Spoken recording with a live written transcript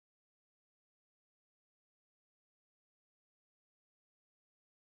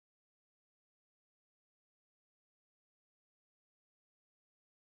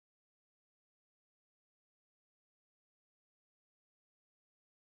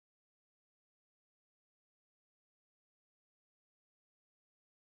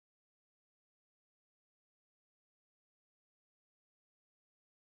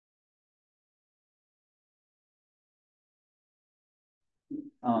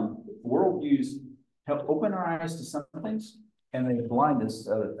Worldviews help open our eyes to some things and they blind us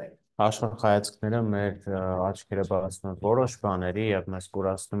to other things. Աշխարհայացքները մեր աչքերը բացում են որոշ բաների եւ մեզ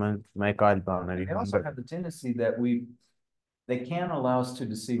կուրացնում են մեկ այլ բաների They also have the tendency that they can allow us to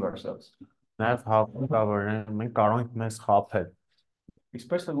deceive ourselves. Նաեւ հավանաբար մենք կարող ենք մեզ խաբել,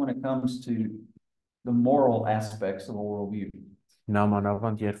 especially when it comes to the moral aspects of a worldview.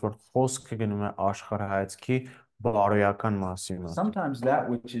 Նամանավանդ երբ որ խոսքը գնում է աշխարհայացքի բարոյական մասին. Sometimes that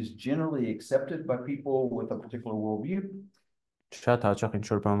which is generally accepted by people with a particular worldview Շատ հաճախ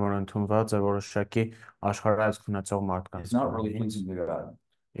ինչ որ բան որ ընդունված է որոշակի աշխարհայացք ունեցող մարդկանց is not really pleasing to God.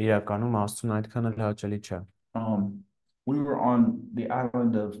 Իրականում Աստծուն այդքան էլ հաճելի չէ. We were on the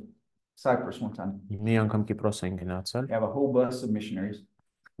island of Cyprus one time. Մի անգամ Կիպրոս են գնացել. We have a whole bus of missionaries.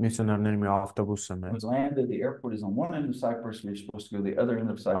 Միսիոներների մի ավտոբուս է We landed. The airport is on one end of Cyprus. We're supposed to go to the other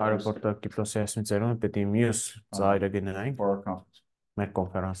end of Cyprus. Aeroportը Կիպրոսի այսինքն պետք է մյուս ծայրը գնանք for our conference. Մեր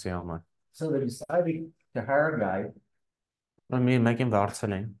կոնֆերանսի համար. So they decided to hire a guide. Մեկին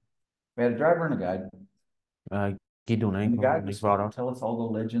վարձել են. We had a driver and a guide. Գիդուն And են the guide was tell us all the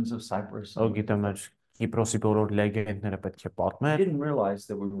legends of Cyprus. Գիտեմ մեր Կիպրոսի բոլոր լեգենդները պետք է պատմեր. We didn't realize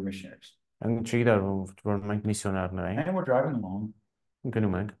that we were missionaries. Չգիտեր որ մենք միսիոներներ ենք. And we're driving along.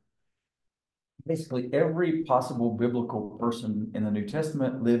 Գնում ենք. Basically, every possible biblical person in the New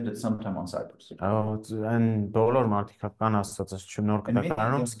Testament lived at some time on Cyprus. And բոլոր մարդիկ կան Աստծո շնորհ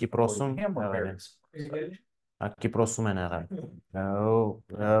կատարում Կիպրոսում Կիպրոսում են եղել։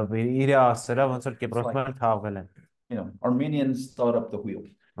 Իր ասելը ոնց որ Կիպրոսում են թաղվել են։ You know, Armenians thought up the wheel.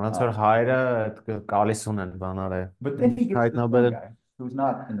 Ոնց որ հայրը կալիս ունեն բանարը։ But then he gets the guy who's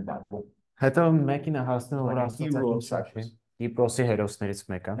not in the Bible. Հետո մեկին հասնում որ Աստծո Կիպրոսի հերոսներից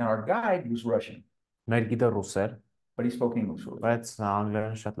մեկը։ And our guide was Russian. Մեր գիդը ռուս էր, but he spoke English really. բայց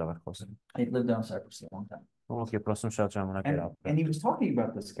անգլերեն շատ լավ էր խոսում։ He lived down Cyprus a long time. Կիպրոսում շատ ժամանակ էր ապրել։ And he was talking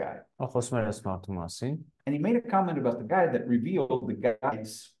about this guy. Խոսում էր այս մարդու մասին։ And he made a comment about the guy that revealed the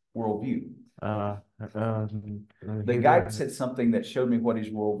guy's worldview. The guide said something that showed me what his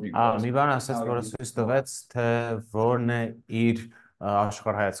worldview was. Մի բան ասաց, որ ցույց տվեց, թե որն է իր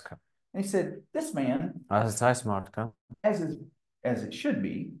աշխարհայացքը։ And he said, this man, ասաց այս մարդը, as it should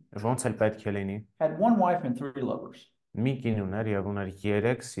be, ոնց էլ պետք է լինի, had one wife and 3 lovers. Մի կին ուներ եւ ուներ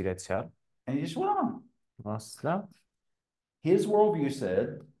 3 սիրեցյալ։ And he just went on. Ասլա։ His worldview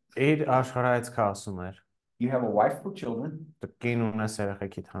said, իր աշխարհայացքը ասում էր, you have a wife for children. Կին ունես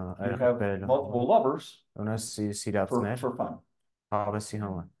երեխեքիդ You have multiple lovers ունես սիրածներ for fun. Հավեսի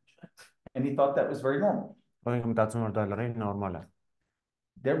համար։ And he thought that was very normal. Ոնց մտածում որ դա լրիվ նորմալ է։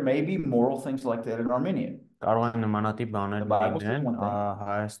 There may be moral things like that in Armenia. Կարող են նմանատիպ բաներ լինեն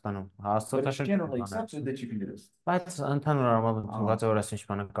Հայաստանում։ But it's generally accepted that you can do this. Բայց ընդհանուր առմամբ թվաց որ այս ինչ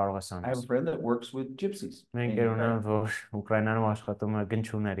բանը կարող ես անել։ I have a friend that works with gypsies. Մենք ունենք որ Ուկրաինայում աշխատում է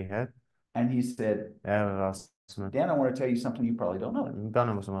գնչուների հետ։ And he said, Dan, I want to tell you something you probably don't know.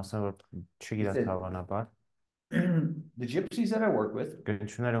 The gypsies that I work with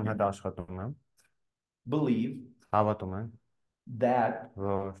believe that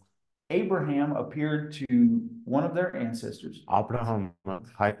Abraham appeared to one of their ancestors. And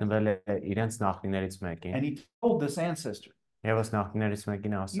he told this ancestor, you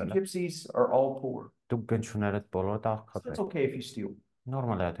gypsies are all poor. It's okay if you steal.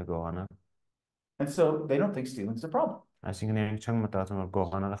 And so they don't think stealing is a problem. Because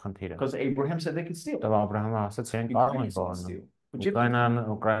Abraham said they could steal. Ukrainians don't steal. And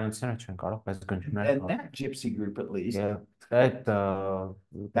that gypsy group, at least, that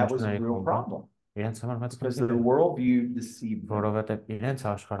was a real problem. Because the worldview deceived them.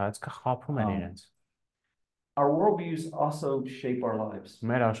 Our worldviews also shape our lives.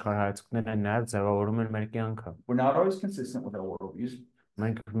 We're not always consistent with our worldviews.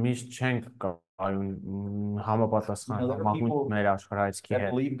 That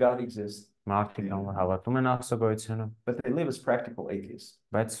believe God exists, but they live as practical atheists.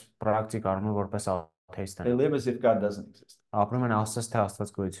 They live as if God doesn't exist. But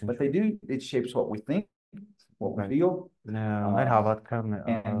they do, it shapes what we think, what we feel,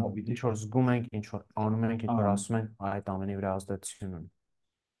 and what we do.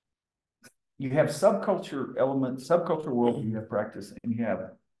 You have subculture elements, subculture world you have practice, and you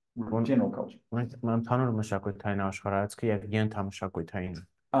have general culture.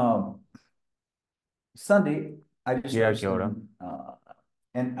 Sunday, I just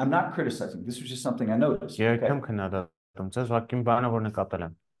and I'm not criticizing. This was just something I noticed. Okay?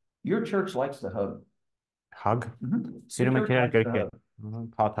 Your church likes to hug. Hug?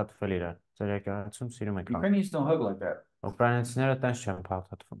 Ukrainians don't hug like that.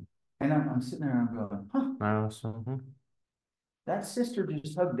 And I'm sitting there and I'm going, huh? that sister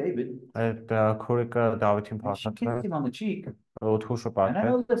just hugged David. Այդ քուրիկը Դավիթին And she փառատել kissed him on the cheek. ու թուշը And I պատմել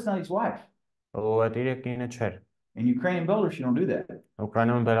know that's not his wife. ու այդ իր կինը չէր In Ukrainian Belarus, you don't do that.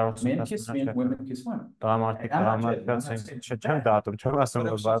 Ուկրաինայում Բելարուսում Men kiss men, women kiss women. տղամարդիկ I'm not judging, I'm not տղամարդիկ saying չեմ դատում չեմ ասում But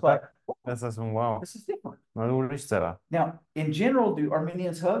it որ was just բացա like, ես ասում վաու this is different. ուրիշ ձև է Now, in general, do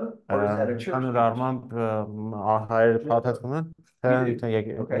Armenians hug, or is that a church? Կանոն արմամբ հայերը փաթաթվում են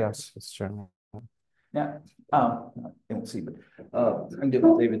Okay. yes it's true Now, they won't see, but I'm good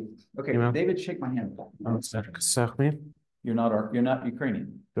with David. Okay, Amen. David, shake my hand. Սեղմի You're not Ukrainian.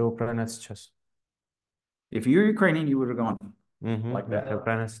 դու ուկրաինացի չես If you're Ukrainian, you would have gone like that.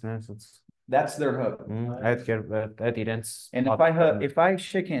 ուկրաինացիներից That's their hug. այդ կերպ այդ իրենց And if I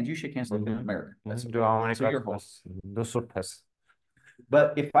shake hands, you shake hands like in America. That's դու so you're ամենից դու սուրբ ես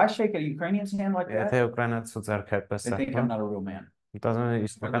But if I shake a Ukrainian's hand like that, եթե ուկրաինացու ձեռքը այդպես they think I'm not a real man. մտածում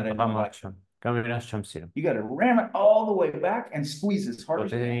իսկական տղամարդ չեմ կամ իրենց չեմ սիրում You got to ram it all the way back and squeeze as hard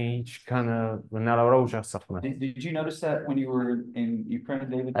as you can. ինչքան հնարավոր է ուժեղ սխմել Did you notice that when you were in Ukraine,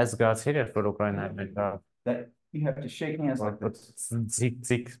 David? Այս զգացիր երբ որ Ուկրաինայում եկա That you have to shake hands like this.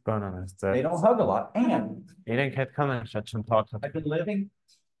 Ձիգ բանան է They don't hug a lot. And իրենք այդքան են շատ չեմ թափ I've been living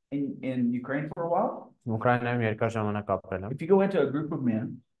in Ukraine for a while. Ուկրաինայում երկար ժամանակ ապրել եմ If you go into a group of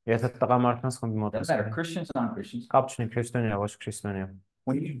men, եթե տղամարդկանց խմբի մոտ doesn't matter, Christians, non-Christians, կապ չունի քրիստոնյա ոչ քրիստոնյա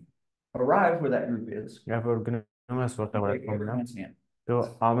when you arrive where that group is, երբ որ գնում ես որտեղ որ shake every կողմն man's hand. դու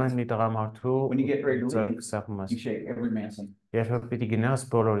ամեն մի տղամարդու When you get ready to leave, սեղմում ես you shake every man's hand. երբ որ պիտի գնաս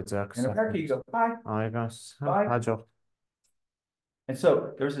բոլորի ձեռքը In America, you go, bye. այգաս Bye. հաջող And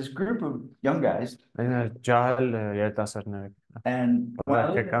so there's this group of young guys. ջահել երիտասարդներ And when I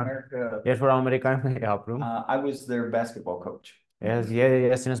lived in America, երբ որ Ամերիկայում էի ապրում I was their basketball coach.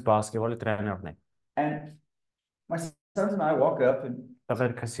 ես ինձ բասկետբոլի տրեներն եմ And my sons and I walk up and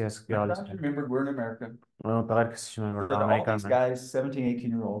տղերքս ես I գալիս just remembered we're in America. տղերքս հիշում են որ So all these Ամերիկան են guys, 17,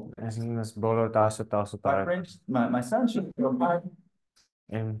 18-year-old. այսինքն բոլոր 10 My տարի friends, my son should go by.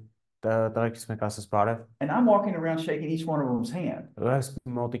 Իմ տղերքս մեկ ասես բարև And I'm walking around shaking each one of them's hand. ես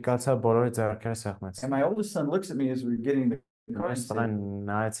մոտիկացա բոլորի ձեռքերը սեղմեց And my oldest son looks at me as we're getting the car and այս says, տղան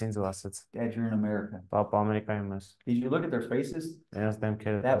նայեց ինձ ու ասաց Dad, you're in America. պապա Ամերիկայում ես Did you look at their faces? իրենց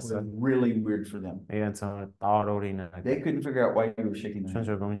դեմքերը That was really weird for them. իրենց տարօրին է They couldn't figure out why you were shaking their hand.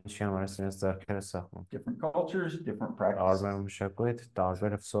 շնչում ինչի համար ես իրենց ձեռքերը սեղմում Different cultures, different practices. տարբեր մշակույթ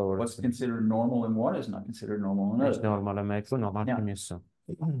տարբեր What's սովորություն considered normal in one is not considered normal in ինչ another. նորմալ է մեկը նորմալ է մյուսը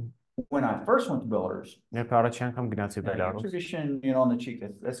When I first went to Belarus, երբ առաջի անգամ գնացի Բելարուս tradition, on the cheek,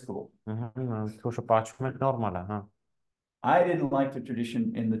 that's cool. թուշը պատճում է նորմալ է հա I didn't like the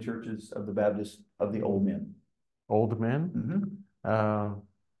tradition in the churches of the Baptists of the old men. old man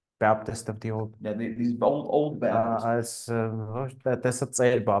Baptist of the old Yeah, these old Baptists. այս տեսա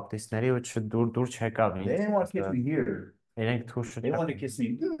ծեր բապտիստների ու դուր չեկավ They didn't want to kiss me here. իրենք թուշը They wanted to kiss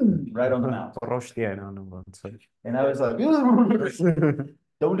me right on the mouth. ռոշտի են անում ոնց And I was like,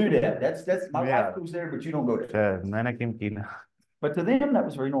 don't do that. That's my Yeah. wife goes there, but you don't go there. չէ մենակ իմ կինը But to them, that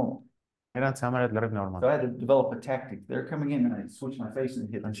was very normal. նրանց համար այդ լրիվ նորմալ So I had to develop a tactic. They're coming in and I switch my face and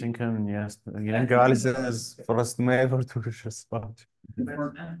hit the cheek. Այսինքն ես իրենք գալիս են ես ֆրոստում եմ որ թուշը սպաջ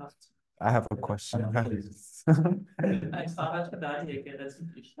I have a question Այս առաջը դարի եկեղեցի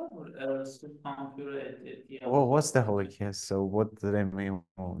ճիշտ է որ սուրբ համբուրը Well, what's the Holy Kiss? So what do they mean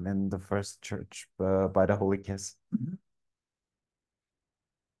in the first church by the Holy Kiss?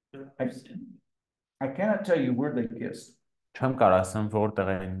 I cannot tell you where they kissed. Չեմ կարող ասեմ որտեղ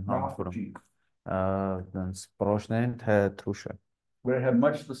են Mouth, համբուրում cheek. դրանց պրոշներին թե թուշը But it had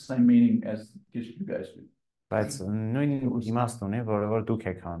much the same meaning as kiss you guys do. բայց նույն իմաստ ունի որ դուք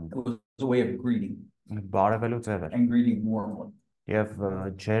եք անում It was a way of greeting բարևելու ձև էր and greeting warmly. եւ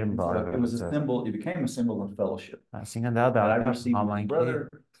ջերմ So it բարևելու was a ձև symbol, it became a symbol of fellowship. այսինքն դա That I դարձավ received my համայնքի brother.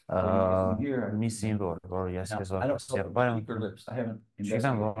 մի սիմվոլ որ ես Now, քեզ I don't know սերբայ if cheek or lips. I haven't Չգիտեմ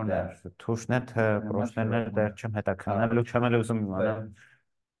investigated որն է that. թուշն է թե պրոշներն է դեռ չեմ հետաքննելու չեմ էլ ուզում իմանալ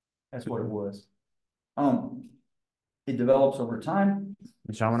That's what it was. It develops over time.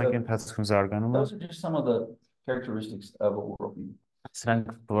 ժամանակի ընթացքում զարգանում է Those are just some of the characteristics of a worldview. սրանք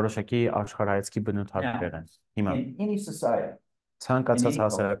որոշակի աշխարհայացքի բնութագրեր են հիմա In any society, ցանկացած any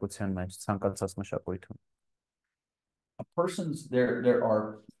հասարակության մեջ ցանկացած մշակույթում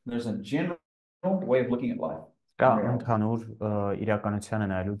there's a general way of looking at life. կա ընդհանուր իրականության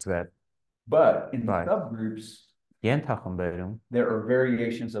նայելու ձև But in Right. subgroups, ենթախմբերում there are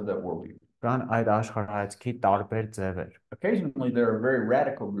variations of that worldview. կան այդ աշխարհայացքի տարբեր ձևեր Occasionally, there are very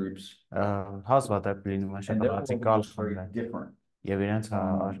radical groups, հազվադեպ լինում է and շատ their ռադիկալ worldview is very խմբեր different եւ իրենց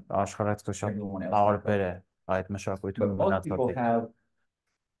աշխարհայացքը from շատ everyone else. տարբեր է այդ But մշակույթում most people մնացածի have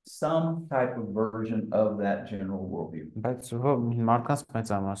some type of version of that general worldview. Բայց մարդկանց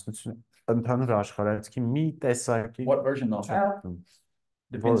մեծամասնությունը ընդհանուր աշխարհայացքի մի տեսակի What version they'll have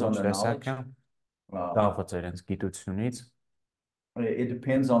depends on their knowledge. Դավաց իրենց գիտությունից It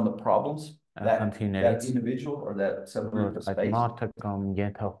depends on the problems that individual or that subgroup is այդ faced. մարդը կամ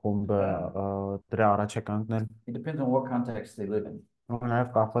ենթախումբը դրա առաջ է կանգնել It depends on what context they live in.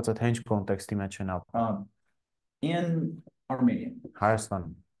 նաև կապված է թե ինչ կոնտեքստի մեջ են ապրում In Armenia,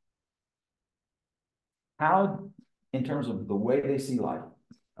 Հայաստանում how, in terms of the way they see life,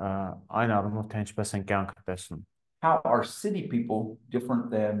 այն առումով թե ինչպես են կյանքը tesնում how are city people different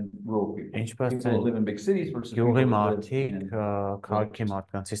than rural people? ինչպես People that live in big cities versus people գյուղի that live մարդիկ in. քաղաքի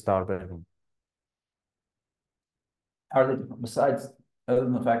մարդկանցից տարբերվում How are they different? Besides, other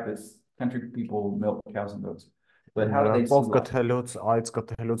than the fact that country people milk cows and goats, but how do they see Ով life? կթելուց այց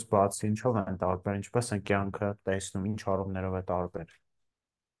կթելուց բացի ինչով են տարբեր ինչպես են կյանքը տեսնում ինչ առումներով է տարբեր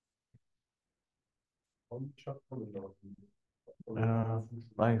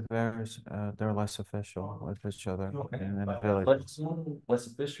like they're less official with each other in the village. Less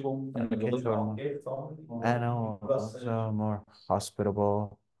official in the village. I know, also more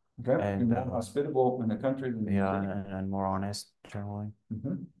hospitable. Okay, And, more hospitable in the country than in the city. And more honest generally.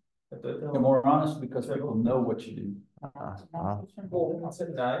 They're more honest because people know what you do. You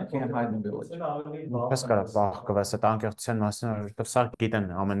can't hide in the village. Պես կարա բախկվես այդ անկեղծության մասին, որովհետև սա գիտեն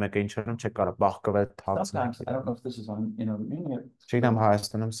ամեն մեկը ինչ անում, չի կարա բախկվել Sometimes, թաքցնել։ I don't know if this is on, in Armenia. Չգիտեմ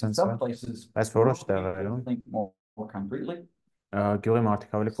Հայաստանում In sense some է, places, բայց որոշ people տեղերում think more concretely. գյուղի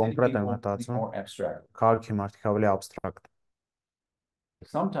մարդիկ ավելի City կոնկրետ են people think մտածում, more abstract. քաղաքի մարդիկ ավելի abstract։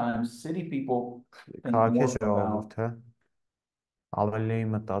 Sometimes city people think Քաղաքի more about ժողովուրդը ավելի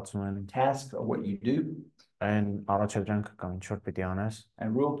մտածում են tasks of what you do, այն առաջադրանքը կամ ինչ որ պիտի անես,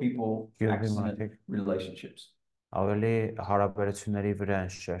 and real people գյուղի accent մարդիկ relationships. ավելի հարաբերությունների վրա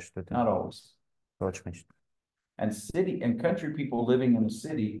են շեշտում, Not always. ոչ միշտ։ And city and country people living in a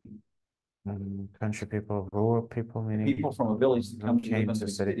city, Country people, rural people, meaning people from a village that come to live came in to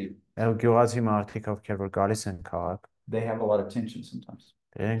the city. city, Գյուղացի մարդիկ ովքեր որ գալիս են քաղաք, they have a lot of tension sometimes.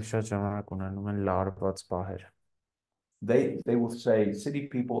 իրենք շատ ժամանակ ունենում են լարված պահեր։ They will say city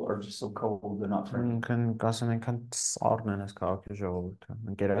people are just so cold, they're not friendly. Կասեմ այնքան սառն են այս քաղաքի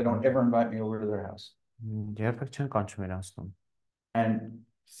ժողովուրդը։ They don't ever invite me over to their house. Երբեք չեն կանչում իրանց տուն։ And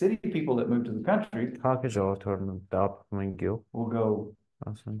city people that move to the country Քաղաքի ժողովուրդը դապում են գյուղ, will go,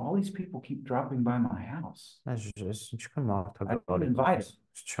 ասում all these people keep dropping by my house. ես ինչքան մարդ I է don't invite them.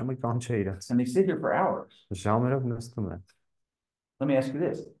 Չեմ կանչե իրաց։ And they sit here for hours. Ժամերով նստում են։ Let me ask you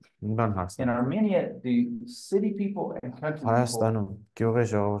this. Բան In հարցն։ Armenia, the city people and country people Հայաստանում գյուղի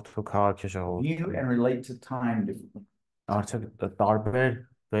ժողովուրդը ու քաղաքի view ժողովուրդը and relate to time differently. արդյոք տարբեր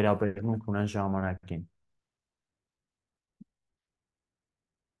վերաբերմունք ունեն ժամանակին։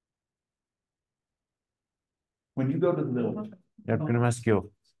 When you go to the village, Երբ գնում ես գյուղ,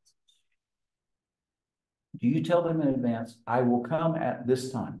 do you tell them in advance, I will come at this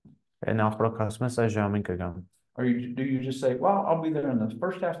time? նախորդ ասում ես այս ժամին կգամ։ Or do you just say, well, I'll be there in the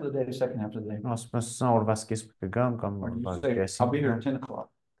first half of the day, the second half of the day? Ասում ես սա օրվա սկիզբ կգամ կամ Or do you օրվա say, կեսին I'll be here կգամ։ at 10 o'clock?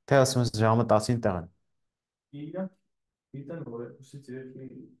 Թե ասում ես ժամը 10-ին տեղ են։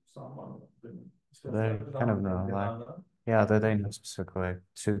 They kind of know, like, yeah, they know specifically, like,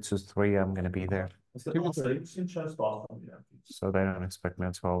 2 to 3, I'm going to be there. So they don't expect me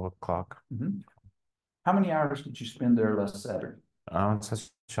at 12 o'clock. How many hours did you spend there last Saturday? Անցած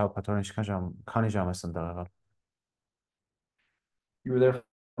շաբաթօր քանի ժամ ես ընդեղ եղել։ You were there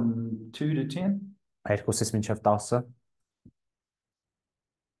from 2 to 10? 2-ից մինչև 10-ը։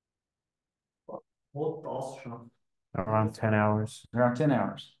 Around 10 hours. Around 10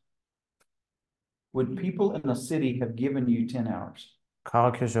 hours. Would people in the city have given you 10 hours?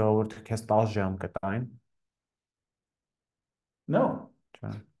 Քաղաքի ժողովուրդը քեզ 10 ժամ կտային։ No,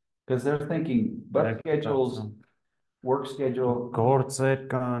 Չէ։ because they're thinking bus schedules, work schedule. Գործեր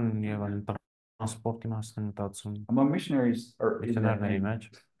կան եւ այլն տրանսպորտի մասն են մտածում։ Among missionaries or Միսիոներների մեջ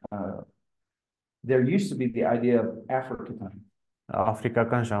there used to be the idea of Africa time.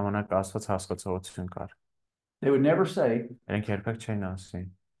 աֆրիկական ժամանակ ասված հասկացողություն կար։ They would never say Իրենք երբեք չէին ասի։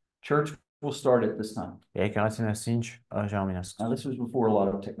 church will start at this time. Եկեղեցին ես ինչ ժամին ես։ Now this was before a lot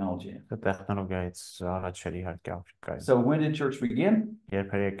of technology. Դա տեխնոլոգիայից առաջ էր իհարկե Աֆրիկայից։ So when did church begin?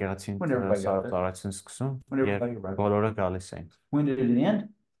 Երբ էր եկեղեցին When everybody got there. ծառայություն սկսում, When երբ everybody arrived. բոլորը գալիս էին։ When did it end?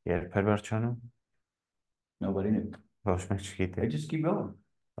 Երբ էր վերջանում, Nobody knew. ոչ մեկ չգիտի։ They just keep going.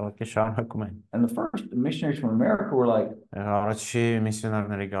 Ուղղակի շարունակում են։ And the first missionaries from America were like, Առաջի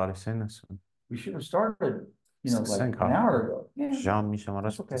միսիոներները գալիս են ասում։ we should have started, like Սկսենք, an hour ago. Yeah. Ժամ մի ժամ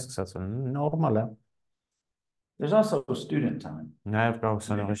առաջ Okay. սկսած են նորմալ է։ There's also student time, Նաև կա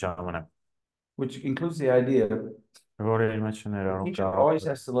ուսանողի ժամանակ, which includes the idea որը իր մեջ the ներառում teacher կա, always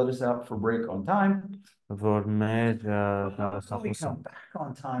has to let us out for break on time. որ մեր Will we come back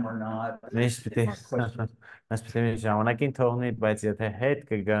on time or not? Մեզ պիտի մեզ պիտի մի ժամանակին թողնի, բայց եթե հետ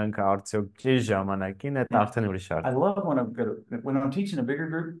կգանք արդյոք ճիշտ ժամանակին, այդ արդեն ուրիշ I հարց։ love when I'm teaching a bigger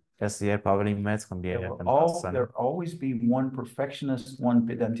group, Ես երբ ավելի մեծ խմբի there եմ will ասում, there always be one perfectionist, one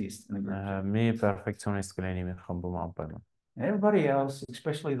pedantist in the group. մի պերֆեկցիոնիստ կլինի մի խմբում անպայման։ And everybody else,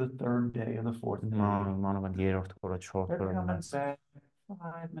 especially the third day or the fourth day, Մանավանդ երրորդ օրը, they're չորրորդ օրը coming մնաց։ back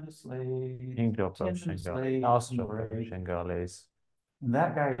 5 minutes late, 5 րոպե 10 minutes շենգալ, late, 10 on րոպե break. շենգալիս։ And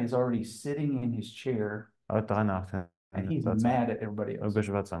that guy is already sitting in his chair Այդ տղան արդեն and he's mad at everybody else.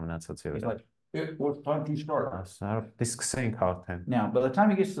 գժված է մնացածի He's վրա։ like, it was time to start. Ասա, դիսկսենք արդեն։ Now, by the time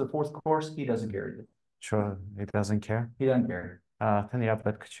he gets to the fourth course, he doesn't care. Sure, it doesn't care. He doesn't care. Արդեն իրա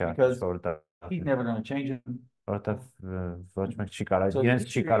պետք չէ, Because որտեղ he's never going to change it. որտեղ ոչ մեկ չի կարող, So իրենց the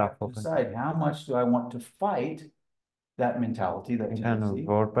չի teacher կարող has to փոխել։ decide how much do I want to fight that mentality, that Ինքան tendency.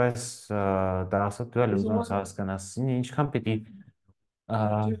 որպես դասը դու էլ Is it ուզում ես working? հասկանաս, ինչքան pիտի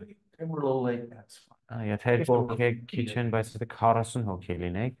And we're a little late. That's fine. եթե երկու հոգի քիչ են, բայց եթե 40 հոգի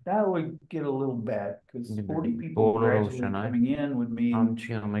լինեք, That would get a little bad because 40 people Բոլորը gradually ուշանա, coming in would mean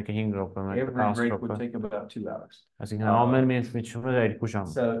ամչի մեկը 5 րոպե, մեկը every 10 break would րոպե։ take about 2 hours. Այսինքն ամեն մի ընդմիջումը 2 ժամ։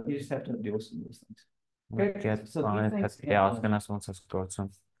 So you just have to deal with some of those things. Okay, so these Այդ things պետք է հասկանաս ոնց է գործում։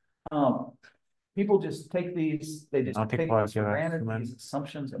 People just take these, they just Արտիք take these for պարակի granted, վերցնում են։ these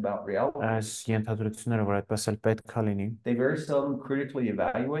assumptions about reality. Այս ենթադրությունները, որ այդպես էլ պետք է լինի, They very seldom critically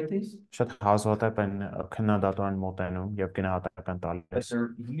evaluate these, շատ հազվադեպ են քննադատորեն մոտենում եւ գնահատական but տալիս,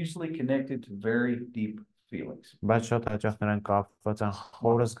 they're usually connected to very deep feelings. բայց շատ հաճախ նրանք կապված են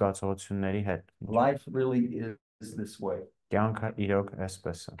խորը զգացողությունների հետ։ Life really is this way. Կյանքը իրոք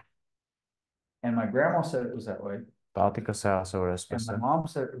այսպես է։ And my grandma said it was that way. Տատիկս է ասել որ And այսպես my է։ mom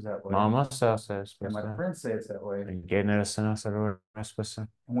said it was that way. Մամաս է ասել And այսպես my է։ friends say it's that way. Ընկերներս են ասել որ այսպես է։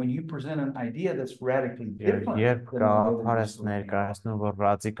 And when you present an idea that's radically Երբ different երբ than the way that գաղափար you're ես saying it, ներկայացնում, որ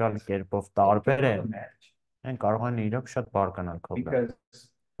ռադիկալ կերպով it տարբեր է, can be a match. են կարող են իրոք շատ բարկանալ քո վրա, Because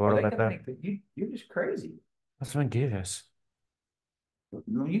or they can որովհետև think that you're just crazy. ասում են գիրես,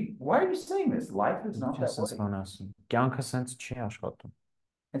 Why are you saying this? Life is not ինչ ես that way. ասում ասում։ Կյանքը սենց չի աշխատում։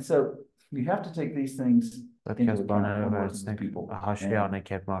 And so you have to take these things Պետք into է account բաները when working with վերցնենք, people. հաշվի And առնենք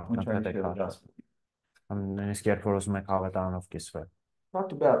երբ when մարդկանց trying հետ to եք share the հաշվում։ gospel. Նույնիսկ երբ որ ուզում եք հավետարանով կիսվել։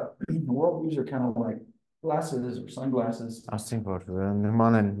 Talked about worldviews are kind of like glasses or sunglasses, Ասենք որ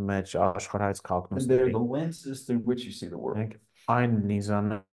նման են մեջ աշխարհայց and they're քաղաքնոցների։ the lenses through which you see the world. Մենք այն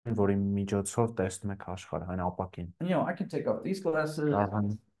լիզան են, որի միջոցով տեսնում եք աշխարհը, այն ապակին։ And I can take off these glasses, Ահա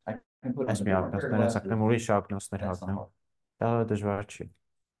I can put on այս a մի different pair of ակնոցներ glasses. ասակնեմ ուրիշ ակնոցներ That's not հագնեմ։ hard. Դա դժվար չի։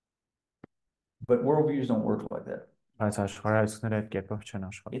 But worldviews don't work like that. Բայց աշխարհայցքները այդ կերպով չեն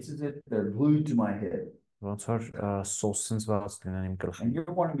աշխատում։ It's as if they're glued to my head. Ոնց որ սոսնձված լինեն իմ գլխին։ And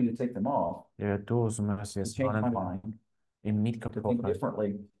you're wanting me to take them off Եվ դու ուզում ես and ես change my անեմ mind իմ միտքը to think փոխել, differently.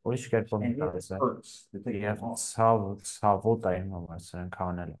 ուրիշ կերպով And it մտածել։ hurts to take them Եվ off. ցավոտ է իմ համար սրանք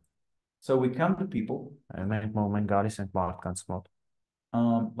անելը։ So we come to people, Մենք մոմենտ գալիս ենք մարդկանց մոտ,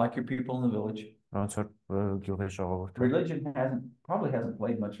 like your people in the village. ոնց որ գյուղի ժողովուրդը։ Religion probably hasn't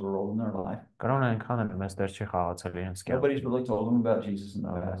played much of a role in their life. Կրոնը այնքան էլ մեզ դեռ չի խաղացել իրենց Nobody's կյանքում։ really told them about Jesus in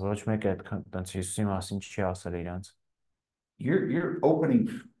the past. Ոչ մեկ այդքան տենց Հիսուսի մասին չի ասել իրենց։ You're opening,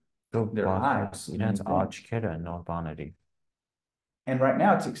 Դու Their բացես eyes, իրենց anything. աչքերը նոր բաների։ and right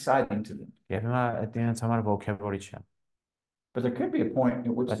now it's exciting to them. Եվ հիմա այդ իրենց համար ոգևորիչ է։ But there could be a point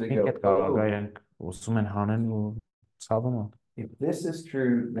at which Բայց they ինքդ go, կարող "Oh, է իրենք ուզում են հանեն ու ցավում են։ if this is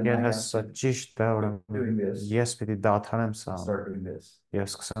true, then I Եթե have սա to ճիշտ է, doing ուրեմն this. ես պիտի դադարեմ սա start doing this. եւ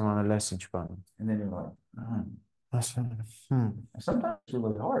սկսեմ անել այս ինչ բան։ And then you're like, Ասում եմ, And sometimes it's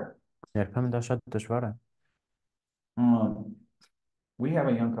really hard. երբեմն դա շատ դժվար է։ We have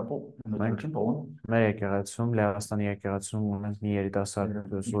a young couple in the Thank church in Poland. Մեր եկեղեցում, Լեհաստանի եկեղեցում ունենք մի երիտասարդ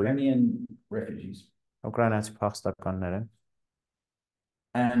They're զույգ, Ukrainian refugees. ուկրաինացի փախստականներ են,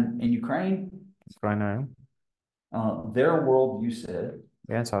 And in Ukraine, Ուկրաինայում, their worldview said,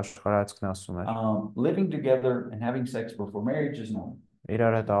 իրենց աշխարհայացքն ասում է, living together and having sex before marriage is normal.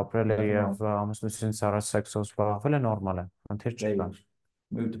 իրար հետ ապրելը եւ ամուսնությունից առաջ սեքսով զբաղվելը նորմալ է, խնդիր They չկա։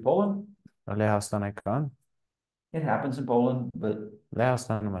 moved to Poland. Լեհաստանը կան, It happens in Poland, but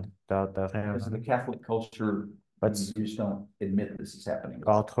Լեհաստանում էլ դա տեղի է because of the ունենում, Catholic culture, բայց you just don't admit this is happening.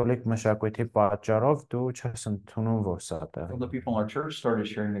 կաթոլիկ մշակույթի պատճառով դու չես ընդունում, որ սա Some տեղի of the է։ people in our church started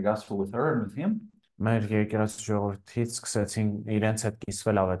sharing the gospel with her and with him. Մեր եկեղեցի ժողովրդից սկսեցին իրենց հետ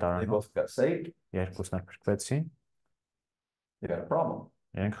կիսվել They ավետարանով, both got saved. երկուսն էլ փրկվեցին, They got a problem.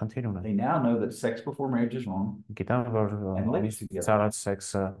 իրենք խնդիր ունեն։ They now know that sex before marriage is wrong. Գիտեն, որ And live ամուսնից together. առաջ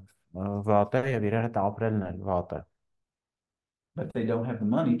սեքսը վատ է եւ իրար հետ ապրելն էլ վատ է։ But they don't have the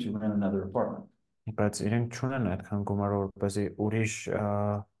money to rent another apartment. Բայց իրենք չունեն այդքան գումար, որպեսզի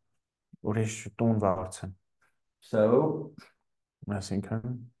ուրիշ տուն վարձեն։ So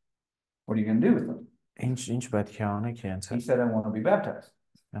Այսինքն what are you going to do with them? ինչ պետք է անեք իրենց He հետ։ said, I want to be baptized.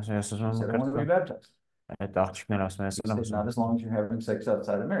 Ես He ասում said, I want to be եմ baptized. այդ աղջիկները ասում He said, not as long as you're having sex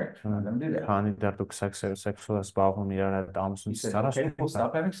outside of marriage. I'm not going to do that. քանի դեռ դուք սեքսով զբաղվում իրար հետ He ամուսնից said, առաջ okay, we'll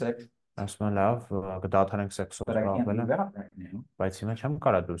stop having sex, ասում եմ լավ կդադարենք սեքսով but I can't զբաղվելը, move out right now բայց հիմա չեմ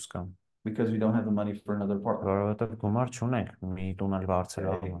կարա դուրս գամ, because we don't have the money for another apartment. որովհետև գումար չունենք մի տուն էլ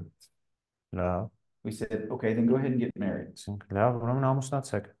վարձելու համար։ Լավ, We said, okay, then go ahead and get married. ասենք լավ, ուրեմն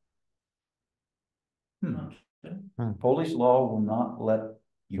ամուսնացեք։ Polish law will not let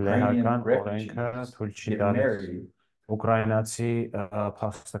Ukrainian Լեհական refugees օրենքը թույլ չի get տալիս married ուկրաինացի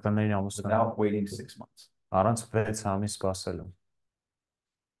փախստականներին ամուսնանալ without waiting 6 months. առանց 6 ամիս սպասելու։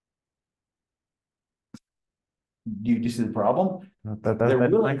 Do you see the problem? They're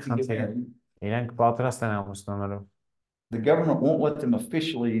Պետք willing է to get խնդիրը։ married. Իրենք պատրաստ են ամուսնանալու։ The government won't let them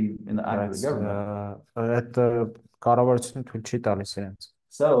officially in the eye of the Բայց government. այդ կառավարությունը թույլ չի տալիս իրենց։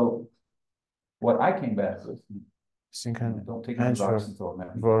 So what I came back with, Այսինքն don't take my հենց rocks and throw them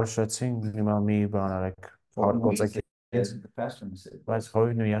at me. որոշեցինք հիմա մի bան արեք What we հարկոծեք said is, the pastor said, բայց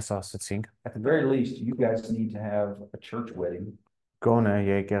հովին ու ես ասացինք at the very least, you guys need to have a church wedding, գոնե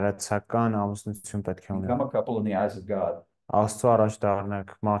եկեղեցական ամուսնություն պետք է ունենա become a couple in the eyes of God, Աստծո առաջ դառնաք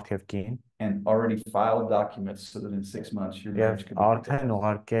մարդ եւ կին and already file documents so that in 6 months your եւ marriage could be արդեն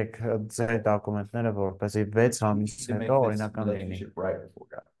ուղարկեք ձեր դոկումենտները որպեսզի 6 ամիս to make հետո this օրինական լինի relationship right before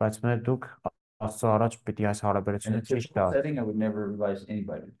God. բայց մեր դուք Աստծո առաջ պիտի այս In a հարաբերությունը ճիշտ typical տա setting, I would never advise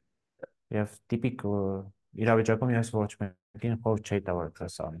anybody. եւ տիպիկ իրավիճակում ես ոչ մեկին խոր չի տա որ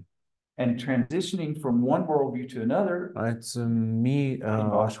այդպես անի And transitioning from one worldview to another, այդ մի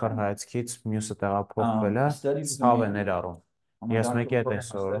աշխարհայացքից մյուսը տեղափոխվելը studies with a ցավ է man- ներառում on my Yes, doctoral make it program, I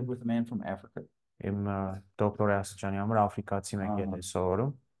so. studied with a man from Africa. իմ դոկտորի աստիճանի համար աֆրիկացի մեկ է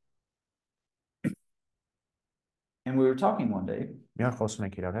սովորում And we were talking one day. մի օր խոսում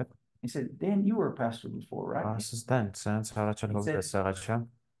ենք իրար հետ He said, Dan, you were a pastor before, right? ասես դեն sense առաջալ He հոգս said- եղաչա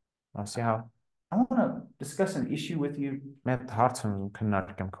ասի հա I want to discuss an issue with you. մեծ հարց եմ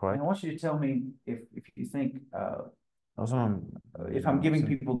քննարկեմ քո And հետ I want you to tell me if you think, ուզում if I'm giving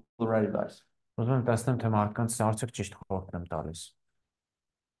people the right advice. եմ տեսնեմ թե մարդկանց արդյոք ճիշտ խորհուրդ եմ տալիս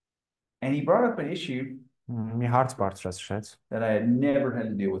And he brought up an issue մի հարց բարձրացրեց that I had never had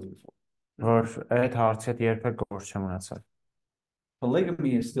to deal with before. որ այդ հարցի հետ երբեք գործ չեմ ունեցել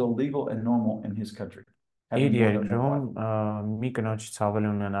Polygamy is still legal and normal in his country. իր Having more than one երկրում wife. մի կնոջից ավելի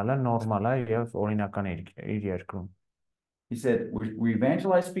ունենալը նորմալ է եւ օրինական է իր երկրում He said, we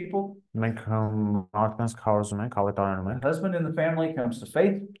evangelize people. մենք մարդկանց քարոզում ենք հավատարանում The ենք husband in the family comes to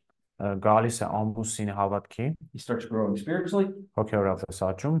faith. գալիս է ամբուսինը հավատքի He starts growing spiritually. հոգեորապես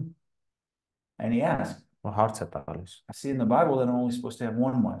աճում And he asks, ու հարց է տալիս I see in the Bible that I'm only supposed to have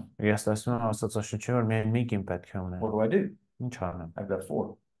one wife. ես տեսնում եմ Աստվածաշնչի որ միայն մի կին պետք է ունենա What do I do? ինչ անեմ I've got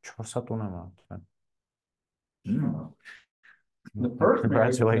 4. 4 հատ ունեմ արդեն The first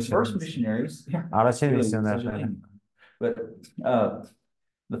Congratulations. missionaries. Yeah, Առաջին really, միսիոներները such a thing. But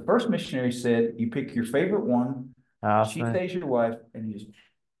the first missionary said, you pick your favorite one, she ասում stays your wife, and you just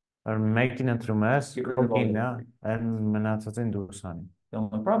եմ մեկին ընտրում ես Get rid քո of all կինը the- այն մնացածին դուրս անի The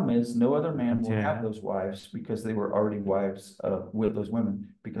only problem is no other man will Yeah. have those wives because they were already wives with those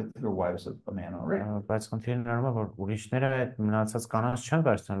women because they were wives of a man already. բայց խնդիրն առնում է որ ուրիշները այդ մնացած կանանց չեն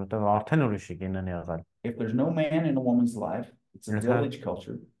վերցնել որտեղ արդեն ուրիշի կինն են եղել If there's no man in a woman's life, it's a Yes, village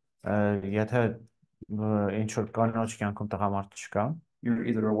culture. եթե ինչ որ կանոջ կյանքում տղամարդ չկա You're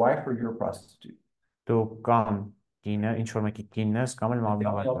either a wife or you're a prostitute. դու կամ կինը ինչ որ մեկի կինն ես կամ էլ The only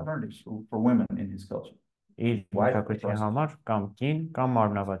մարմնավաճառ alternatives for women in his culture. իր Wife or մշակույթի prostitute. համար կամ կին կամ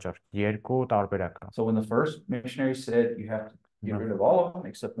մարմնավաճառ երկու տարբերակ կա So when the first missionary said you have to get rid of all of them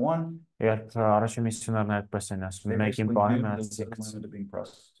except one, երբ առաջին միսիոներն այդպես են ասում they մեկին basically բանի doomed those մնացածին women to being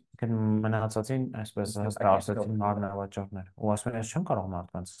prostitutes. մնացածին այսպես Because I can't դարձեցին help it. մարմնավաճառներ ու ասում են ես չեմ կարող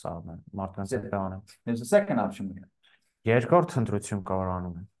մարդկանց սաղմել մարդկանց That's հետ անեմ There's a second option we have. երկրորդ ընտրություն կարող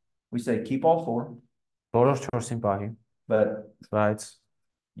անում են We say keep all 4, բոլոր 4-ին պահի but բայց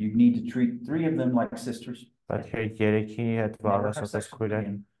you need to treat 3 of them like sisters. պետք է 3-ի հետ Never վարվես have որպես sex with քույրեր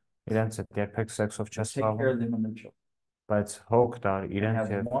them. իրենց հետ երբեք սեքսով չես Take care զբաղվում of them and their children. բայց հոգ տար And իրենց have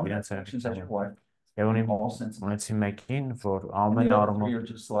եւ one իրենց affection as your երեխաներին wife. եւ ունի All sense. ունեցի մեկին որ And ամեն the other 3 առումով are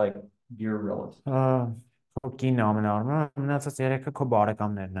just like dear relatives. քո կինը ամեն առումով մնացած 3-ը քո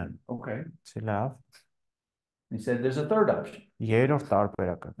բարեկամներն են Okay. Չի լավ He said, there's a third option. Երրորդ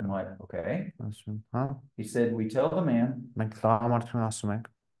տարբերակը I'm կա։ like, okay. Ասում, հա, He said, we tell the man, մենք տղամարդուն ասում ենք,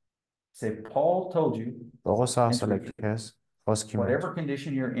 say, Paul told you, Պողոսը ասել է քեզ խոսքի մեջ, whatever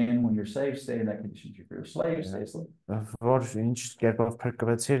condition you're in when you're saved, stay in that condition. If you're a slave, stay a slave. որ ինչ կերպով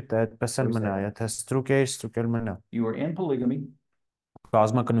փրկվեցիր, դա այդպես էլ մնա, եթե ստրուկ էիր, ստրուկ էլ մնա։ You are in polygamy,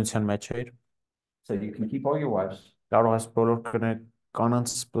 Բազմակնության մեջ էիր, so you can keep all your wives. կարող ես բոլոր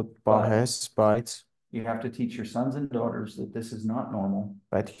կանանց պահես, բայց You have to teach your sons and daughters that this is not normal.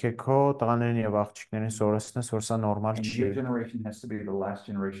 պետք է քո տղաներին եւ աղջիկներին սովորեցնես, որ սա նորմալ And չի։ your generation has to be the last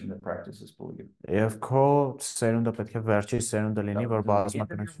generation that practices polygamy. Եվ քո սերունդը պետք է վերջի սերունդը լինի, որ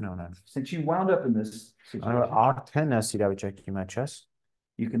բազմակնություն ունեն։ Since you wound up in this situation, Արդեն ես իրավիճակի մեջ ես,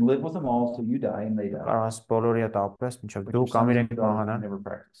 you can live with them all till you die and they die. կարող ես բոլորի հետ ապրես, մինչև But դու your կամ sons իրենք and daughters մահանան, never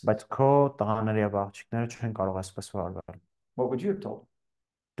practice. բայց քո տղաները եւ աղջիկները չեն կարող այսպես վարվել։ What would you have told?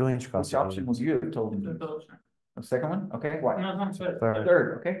 Դու ինչ Which option կասես։ would you have told them? The third option. The second one? Okay, why? No, no, sorry.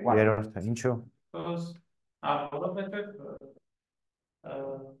 Third, okay, why? Երրորդը, ինչու։ Because որովհետև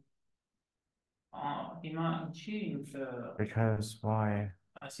հիմա ինչի ինքը Because why?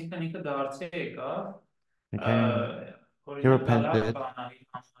 այսինքն ինքը դարձի եկավ He repented.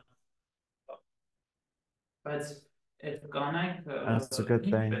 Բայց այդ կանայք That's a good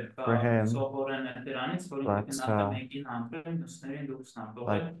thing for him. սովորեն դրանից, որ But, ինքը նախ մեկին համբերեն, մյուսներին դուրս Like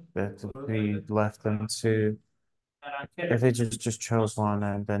նամբողեն։ that he left them to, if he just chose one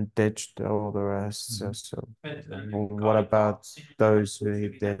and then ditched all the rest. So what about those who he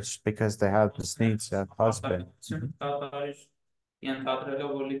ditched because they had this need to have husband?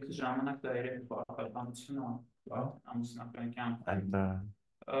 Ենթադրելով որ լիքը ժամանակ դա երեք պարտականություն է, ամուսնական կյանք։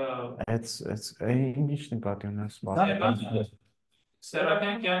 And it's ինչ նկատի ունես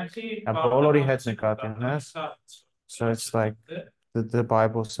Սեռական կյանքի բոլորի հետ նկատի ունես, so it's like the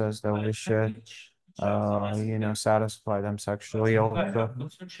Bible says that we should satisfy them sexually also.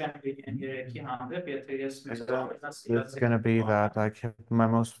 It's gonna be that like my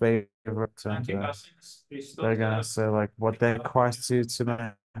most favorite and they're gonna say like what did Christ do to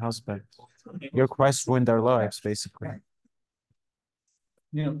my husband? Your Christ ruined their lives basically.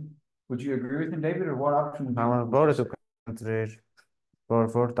 You know, would you agree with him, David, or what option would Համը you? որը դու կընտրեիր,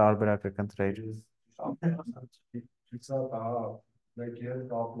 որ տարբերակը կընտրեիր։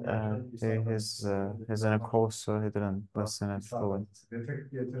 He's in a course, so he didn't listen it fully.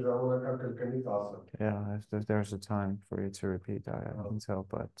 Yeah, if there's a time for you to repeat, I can tell,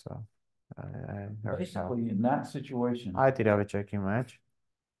 but I heard how. Basically, in that situation, Այդ իրավիճակի մեջ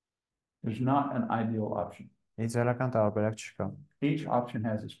there's not an ideal option. իդեալական տարբերակ չկա։ Each option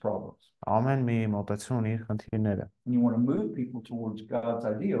has its problems. Ամեն մի մոտեցում ունի իր խնդիրները։ And you want to move people towards God's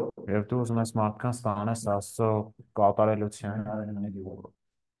ideal, Եվ դու ուզում ես մարդկանց տանես Աստծո կատարելության, not in an ideal world.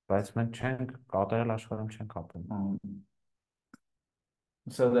 բայց մենք չենք կատարել աշխարհում չենք ապրում։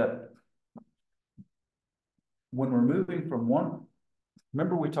 So that when we're moving from one,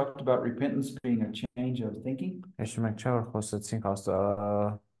 remember we talked about repentance being a change of thinking? Հիշում եք չէ՞ որ խոսեցինք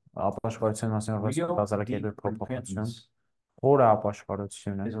ապաշխարության մասին, որ Real դասալակերպ deep փոփոխություն, repentance խորը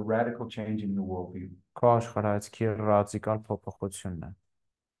ապաշխարությունը is a radical change in your worldview. քո աշխարհայացքի ռադիկալ փոփոխությունն է։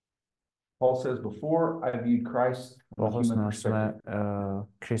 Paul says, before I viewed Christ from a Պողոսն human ասում է perspective,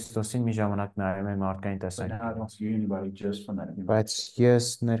 Քրիստոսին մի ժամանակ նայում եմ մարդկային but now I don't տեսանկյունից, see anybody just from that human. բայց ես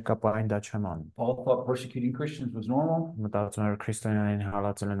ներկապային դա չեմ անում։ Paul thought persecuting Christians was normal. Մտածում եմ որ քրիստոնյաներին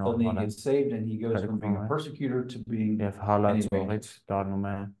հալածելը Suddenly he նորմալ է, gets saved and he goes from being a persecutor to being. եւ հալածողից դառնում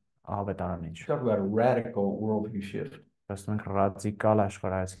է ավետարանիչ։ Talk about a radical worldview shift. Ասում ենք ռադիկալ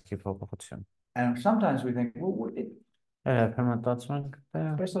աշխարհայացքի փոփոխություն։ And sometimes we think, well, Երբեմն մտածում ենք,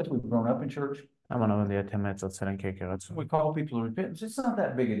 especially if we've grown up in church, ամանավանդ եթե մեծացել ենք եկեղեցում, we call people to repentance. It's not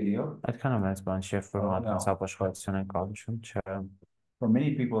that big a deal. այդքան է մեծ բան չի, երբ որ մարդկանց ապաշխարություն են կանչում, չէ։ For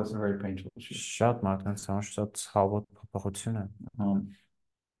many people, it's a very painful shift. Շատ մարդկանց համար շատ ցավոտ փոփոխություն է։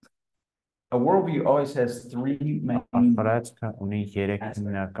 A worldview always has three main. Աշխարհայացքը ունի 3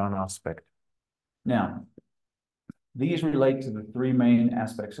 հիմնական ասպեկտ։ Now, these relate to the three main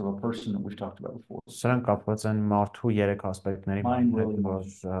aspects of a person that we've talked about before. Սրանք կապված են մարդու 3 ասպեկտների Mind, will, հետ,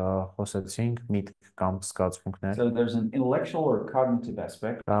 որ խոսեցինք, միտք կամ զգացմունքներ, So there's an intellectual or cognitive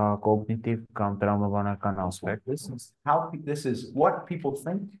aspect. կոգնիտիվ կամ տրամաբանական ասպեկտ, This is what people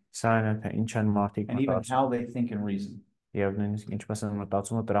think սա այն է, թե ինչ են մարդիկ and even մտածում, how they think and reason. եւ նույնիսկ ինչպես են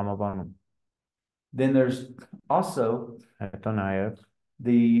մտածում ու տրամաբանում։ Then there's also Հետո նաեւ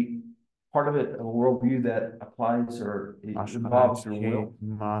the part of it, a worldview that applies or it involves your will.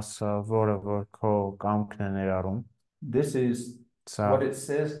 աշխարհայացքի մասը, որը որ քո կամքն է ներառում, This is what it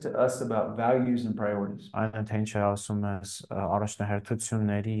says to us about values and priorities. Այն թե ինչ է ասում ես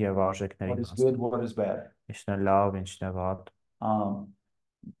առաջնահերթությունների եւ արժեքների What is մասին։ good, what is bad. Ինչն է լավ, ինչն է վատ։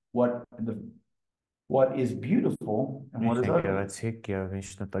 What is beautiful and what is Ինչն է ugly. գեղեցիկ եւ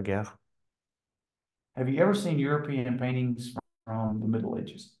ինչն է տգեղ։ Have you ever seen European paintings from the Middle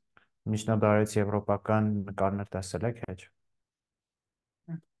Ages? Միջնադարից եվրոպական նկարներ տեսել եք հեչ։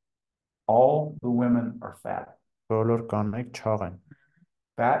 All the women are fat. Բոլոր կանայք չաղ են։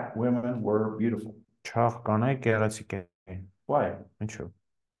 Fat women were beautiful. Չաղ կանայք գեղեցիկ են։ Why? Ինչու։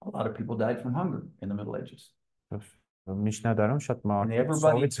 A lot of people died from hunger in the Middle Ages. Միջնադարում շատ And մարդ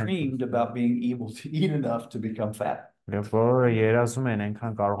everybody dreamed about being able to eat enough to become fat. Բոլորը երազում են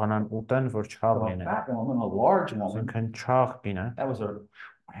այնքան կարողանան ուտեն, որ չաղ So a լինեն։ fat woman, a large woman, Այսինքն չաղ կինը that was a,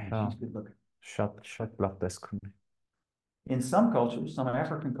 man, she's good looking. շատ լավ տեսք ունի։ In some cultures, some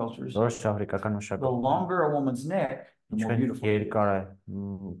African cultures, Որոշ աֆրիկական the մշակույթ longer a woman's neck, the more ինչքան beautiful she is. երկար է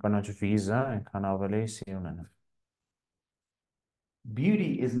կանաչ վիզը, այնքան ավելի սիրուն են։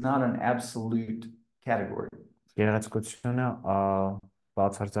 Beauty is not an absolute category. Գեղեցկությունը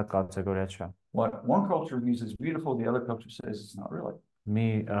բացարձակ կատեգորիա չէ։ What one culture views as beautiful, the other culture says it's not really. Մի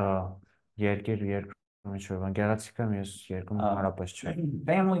երկրում ինչ-որ գեղեցիկը մյուս երկրում հարաբերս չէ։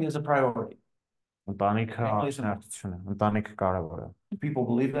 Family is a priority. Ընտանիքը առաջնահերթություն է, ընտանիքը կարևոր է։ Do people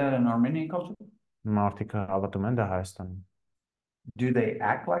believe that in Armenian culture? Մարդիկը հավատում են դա Հայաստանում։ Do they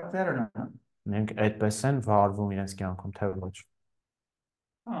act like that or not? Մենք այդպես են վարվում irենց կյանքում թե ոչ։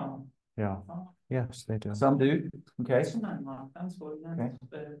 Oh. Yeah. Yes, they do. Some do. Okay.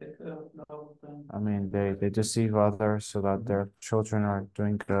 I mean, they deceive others so that their children are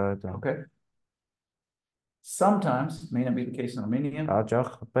doing good. Okay. Sometimes, may not be the case in Armenia. Հաճախ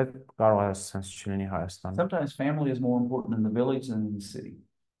պետք կարող է sense չլինի Հայաստանում։ Sometimes family is more important in the village than in the city.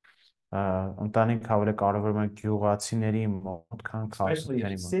 Ընտանիք ավելի կարևոր է գյուղացիների մոտ, քան Especially if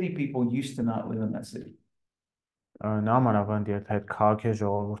քաղաքացիների մոտ։ city people used to not live in that city. Նամանավանդ եթե այդ քաղաքի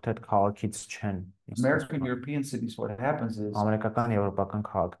ժողովուրդը այդ քաղաքից չեն։ American European cities, what happens is Ամերիկական եվրոպական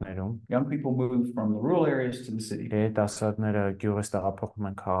քաղաքներում young people move from the rural areas to the city. երիտասարդները գյուղից տեղափոխվում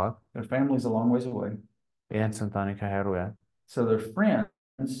են քաղաք, Their family's a long ways away. իրենց ընտանիքը հեռու է, So their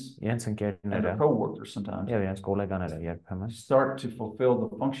friends իրենց and ընկերները their co-workers sometimes եւ իրենց գոլեգաները երբեմն start to fulfill the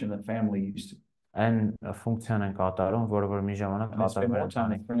function that family used to. այն ֆունկցիան են կատարում, որը մի ժամանակ And they spend more կատարվել time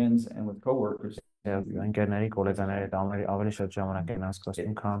with friends and with co-workers. եւ ընկերների, գոլեգաների հետ ավելի շատ ժամանակ են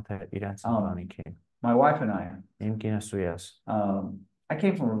անցկացնում, քան թե իրենց ընտանիքի։ My wife and I, Իմ կինս ու ես, I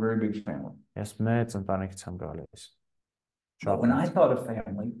came from a very big family. ես մեծ ընտանիքից եմ գալիս։ But when I thought of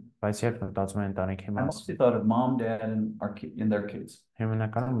family, Բայց երբ մտածում եմ ընտանիքի I մասին, mostly thought of mom, dad, and and their kids.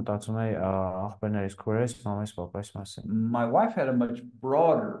 հիմնականում մտածում եմ աղբերներից, քույրերից, մամայից, պապայից մասին։ My wife had a much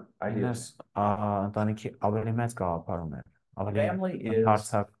broader idea. Ինձ ընտանիքի ավելի մեծ գաղափար ուներ, ավելի Family is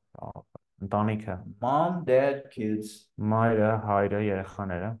հարցակ ընտանիքը, mom, dad, kids, մայրը, հայրը,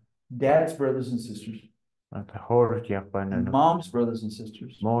 երեխաները, dad's brothers and sisters, հոր եղբայրներն ու mom's brothers and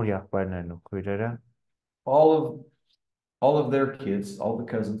sisters, մոր եղբայրներն ու քույրերը, all of their kids, all the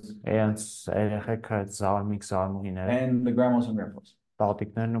cousins, իրենց երեխեքը, զարմիկ զարմուհիները, and the grandmas and grandpas.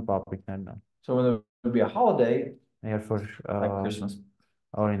 տատիկներն ու պապիկներն։ So when there would be a holiday Երբ որ like Christmas,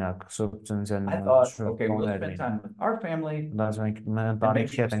 օրինակ Սուրբ Ծննդյան I thought, okay, we'll spend time with our family. Դասենք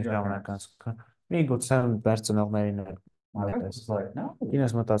ընտանիքի հետ ենք ժամանակ անցկացնում։ Միգուցե մեր ծնողներին My wife was like, no,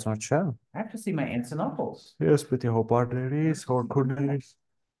 ինձ մտածում չէ։ I have to see my aunts and uncles. Ես պետք է հոպարներից, հորքուրներից,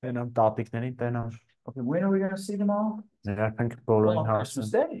 տենամ տատիկներին, տենամ։ Okay, when are we going to see them all? Նրանք Well, բոլորին on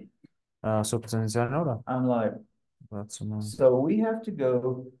Christmas հարցնում։ Day. Սուրբ Ծննդյան օրը I'm like, բացում եմ։ so we have to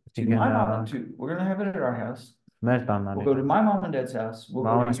go to We're my gonna- mom. We're going to have it at our house. Մեր We'll տանանի։ go to my mom and dad's house. We'll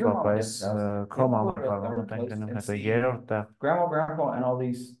go to Մամաս your mom and պապայս dad's house. քո We'll մամա go to a third պապան place տենքնում and հետո see երրորդ տեղ Grandma, grandpa, and all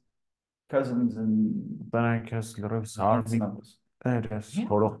these cousins and տանանք ես լրիվ aunts and զարմիկ uncles. երես Yeah.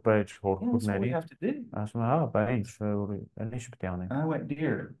 հորողբեջ Yeah, that's what we հորքուրների have to do. ասում եմ հա բա ինչ ինչ պետք է անենք And I went,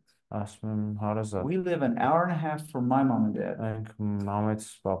 dear, ասում եմ հարազատ we live an hour and a half from my mom and dad, Ենք մամայց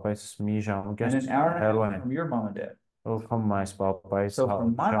պապայց մի ժամ and գես an hour and a հեռու half են from your mom and dad. ով մայս պապայց So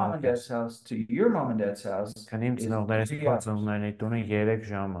from my mom and dad's house to your mom and dad's house, քնիմ is ծնողներից 3 hours. ծնողների տունը 3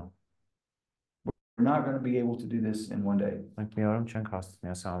 ժամը We're not going to be able to do this in one day. մենք մի օրում չենք հասցնի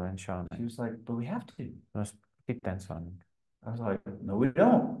այս ամեն ինչ She անենք was like, but we have to. Բայց պիտի տենց անենք I was like, no, we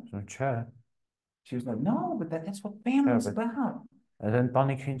don't. ասում չէ She was like, no, but that's what family is Yeah, but- about. այդ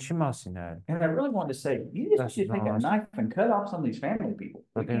ընտանիքը ինչի մասին է And I really wanted to say, you just That's should take a nice. knife and cut off some of these family people.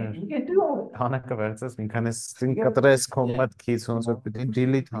 But We can't do all that. Հանակը վերցես ինքան ես կտրես քո մտքից ոնց որ պիտի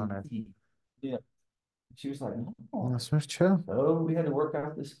delete անես Yeah. She was like, no. ասում ես չէ So we had to work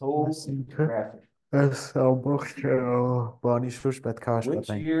out this whole That's okay. graphic. Այս ամբողջ բանի շուրջ պետք է Which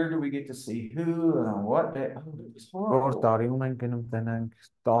աշխատենք։ year do we get to see who and on what day? Oh, it's Որ horrible. տարիում ենք գնում տնենք,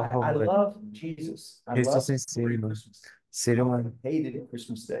 I տահով love Jesus. I love Հիսուսին every սիրում եմ, Christmas. սիրում եմ, I hated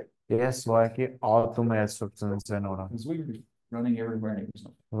Christmas Day ես ուղղակի ատում եմ Սուրբ Ծննդյան օրը, because we were running everywhere and it was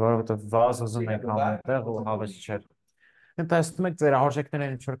no. որովհետև վազ ուզում ենք համատեղ ու հավես չէր։ Տեսնում եք ձեր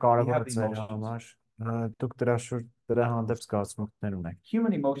արժեքները ինչ որ կարևոր է ձեր համար, դուք դրա հանդեպ զգացմունքներ ունեք։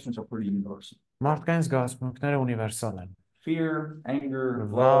 Human emotions are pretty universal. Մարդկային զգացմունքները ունիվերսալ են։ Fear, anger,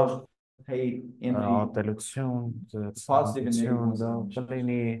 Վախ, love, hate, envy, ատելություն, positive and negative ցանկություն, emotions.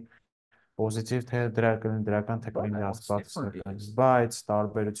 կլինի պոզիտիվ թե դրական թե կլինի But աստված, what's different is- բայց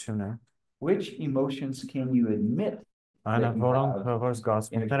տարբերություն է։ Which emotions can you admit Այն that you որոնք have, որ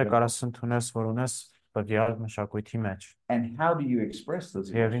զգացմունքները կարաս ընդունես, որ ունես տվյալ մշակույթի մեջ, and how do you express those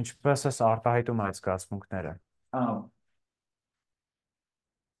եւ emotions? ինչպես ես արտահայտում այդ զգացմունքները։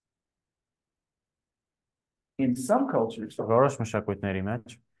 In some cultures, Որոշ մշակույթների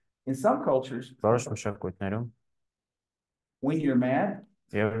մեջ, որոշ մշակույթներում, when you're mad,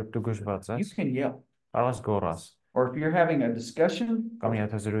 եւ դու գժված you ես, can yell. կարող ես գոռաս, Or if you're having a discussion, կամ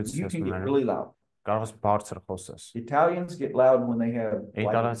եթե զրույց you ես can get ունենում, really loud. կարող ես բարձր խոսես։ Italians get loud when they have lively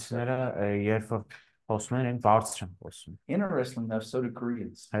Իտալացիները երբ որ խոսում են, բարձր են խոսում։ Interesting enough, so do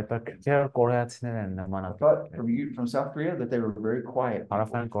Koreans. Հետաքրքիր կորեացիները են I նմանատիպ։ thought from South Korea that they were very quiet.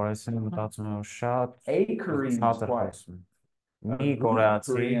 Հարավային կորեացիները մտածում են որ շատ A Korean is ցածր quiet. խոսում են։ A Մի group of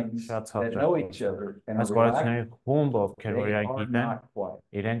կորեացի Koreans շատ that ցածր know է each other and Այս are relaxed, կորեացիների խումբ ովքեր որ they իրար are գիտեն, not quiet.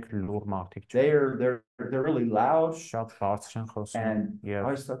 իրենք լուր մարդիկ չեն։ They're really loud, Շատ բարձր են խոսում and I եւ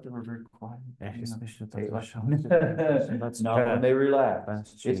always thought they were very quiet. ես you know. միշտ They մտածում like- Not when they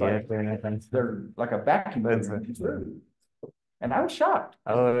relax. It's like եմ they're like a vacuum That's cleaner. it. It's rude. And I was shocked.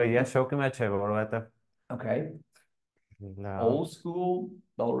 ես շոկի մեջ եմ որովհետեւ Okay, old school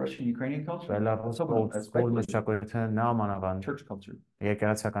Belarusian Ukrainian culture. Բելարուս Especially մշակույթը նամանավան church culture.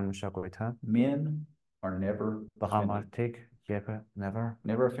 եկեղեցական մշակույթը Men are never offended. տղամարդիկ երբեք never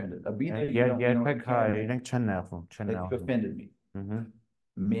Never offended. You don't երբեք can. իրենք չեն նեղվում, չեն They նեղվում։ offended me.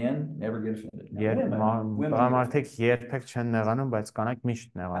 Men never get offended. Now, women get Տղամարդիկ երբեք չեն նեղանում, բայց կանայք միշտ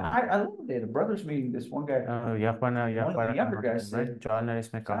նեղանում։ I loved it. A brothers meeting, this one guy, Եղբայրը younger guy said- ճարներից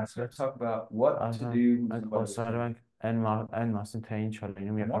մեկ ասաց, talk about what to do. when մենք somebody- խոսալու ենք այն մասին թե ինչ է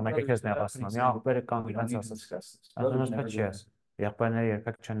լինում, երբ որ One մեկը brother քեզ stood up and նեղացնում, he մի said, աղբերը կանգ "We don't իրենց need to ասաց, discuss this. ասում Brothers ես never պետք do չես, եղբայրները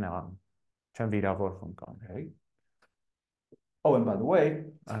երբեք չեն նեղանում, չեն վիրավորվում կամ։ that." Okay. Oh, and by the way,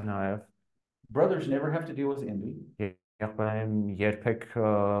 Նաև brothers never have to deal with envy, եղբայրները երբեք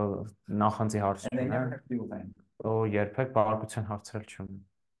նախանձի հարց and they never չունեն, have to deal with anger. ու երբեք բարկության հարցեր չունեն։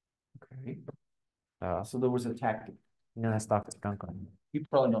 Okay. Դա So there was a tactic. նույնպես տակտիկան կա։ You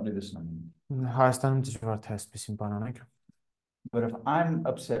probably don't do this no more. Հայաստանում դժվար թե այսպեսին բան անենք, But if I'm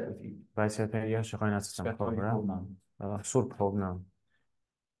upset with you, բայց եթե ես շղայնացած եմ քո վրա, սուրբ հովնամ,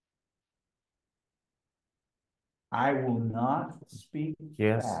 I will not speak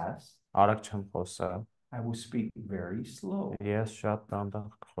Yes. fast. արագ չեմ խոսա, I will speak very slow, ես շատ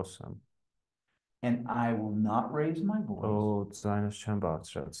դանդաղ կխոսեմ, and I will not raise my voice. ու ձայնս չեմ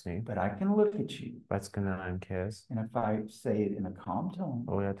բարձրացնի, But I can look at you, բայց կնայեմ քեզ, and if I say it in a calm tone,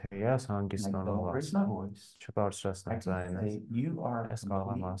 ու եթե ես and հանգիստ I don't նորմալ raise my ասեմ, voice, I չբարձրացնեմ can ձայնս, say you are Yes, կարող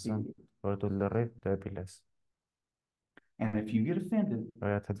եմ completely ասեմ, idiot." որ դու լրիվ դեպիլ ես, And if you get offended, ու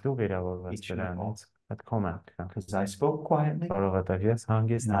եթե դու վիրավորված It's your դրանից, այդ քո մեղքն է, because I spoke quietly, որովհետև ես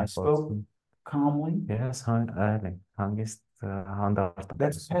հանգիստ and I եմ spoke խոսում, calmly, ես հանգիստ հանդարտ եմ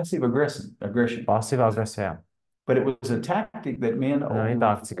that's խոսում, passive aggression. պասիվ ագրեսիա, But it was a tactic that men over Նույն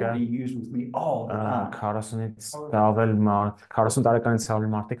տակտիկա, 40 used with me all the time. 40-ից ավել մարդ, 40 տարեկանից ավել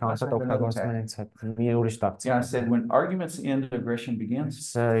մարդիկ անընդհատ օգտագործում են ինձ հետ, մի ուրիշ Yeah, I տակտիկա։ said when arguments end, aggression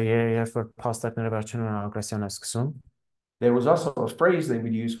begins. Երբ որ փաստարկները վերջանում են ագրեսիան է սկսում, There was also a phrase they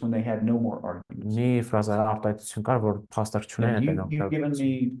would use when they had no more arguments. մի ֆրազա արտահայտություն կար, որ փաստարկ չունեն And այդ you've given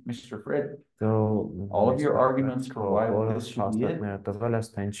me, Mr. Fred, all all of your arguments for why this should be it, տվել ես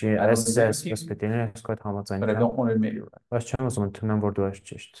թե ինչի I don't այս agree էս with you, պետք է ես կոյտ but I համաձայնക്കാം, don't want to admit you're right. բայց չեմ ուզում ընդունեմ, որ դու ես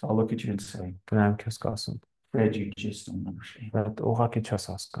ճիշտ։ So I'll look at you and say, Գնամ քեզ կասեմ, Fred, you just don't understand. բայց ուղղակի չես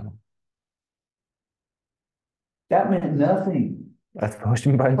հասկանում։ That meant nothing. Այդ ոչ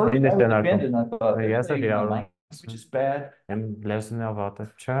մի բան First, չի I was նշանակում։ offended and I thought, Yes, "Hey, yeah, my right. language is bad." Եմ լեզուն ավատը,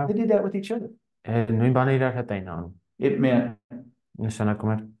 չէ։ They did that with each other. Նույն բանը իրար հետ էին անում։ It meant,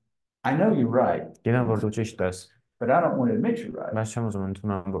 Նշանակում էր I know you're right, գիտեմ որ դու ճիշտ ես, but I don't want to admit you're right. բայց չեմ ուզում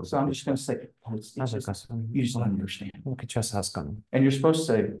ընդունեմ որ So I'm just going to say, oh, it's ասես just, ասեմ, you just don't understand. ուղղակի չես հասկանում։ And you're supposed to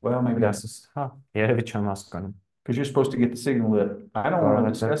say, well, maybe that's, Դասս, հա, երևի չեմ հասկանում։ Because you're supposed to get the signal that I don't want to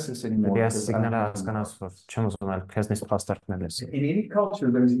discuss this anymore. Ես because I don't սիգնալը want to հասկանաս, որ չեմ ուզում այլ քեզնից փաստարկնել ես։ In any culture,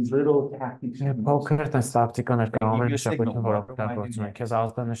 there's these little tactics. Փոքր տես տակտիկաներ կան Give you ամեն a signal, մշակույթում, որ what am I օգտագործում են, doing? քեզ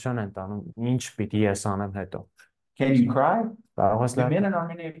ազդանշան են տանում, ինչ պիտի ես անեմ հետո։ Can you cry? Կարող ես Do men լավ in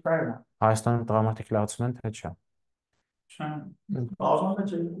Armenia cry or not? Հայաստանում տղամարդիկ լացում են, թե չէ։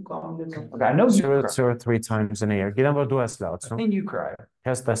 Okay, I know you cry. 2 or 3 times in a year։ Գիտեմ, որ դու ես լացում, Then you cry.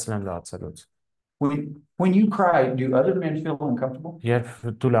 քեզ տեսել եմ լացելուց։ When you cry, do other men feel uncomfortable? Երբ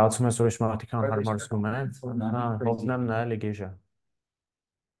դու լացում ես, ուրիշ մարդիկ անհարմար զգում են, հոգնեմ նայել գիժը։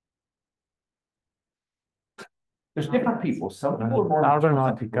 There's different people. Some people are more. Տարբեր mature,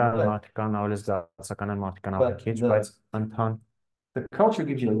 some people are less. մարդիկան ավելի զգացական են, մարդիկան ավելի քիչ, բայց ընդհան The culture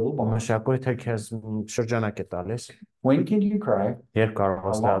gives you a little ball. մշակույթը քեզ շրջանակ է տալիս։ When can you cry? Երբ կարող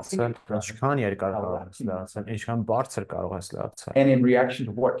ես լացել, ինչքան երկար կարող ես լացել, ինչքան բարձր կարող ես լացել։ And in reaction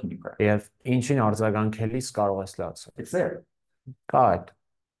to what can you cry? Եվ ինչին արձագանքելիս կարող ես լացել։ It's there. Կա այդ։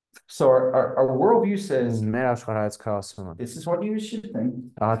 So our worldview says Մեր աշխարհայացքը ասում է։ this is what you should think.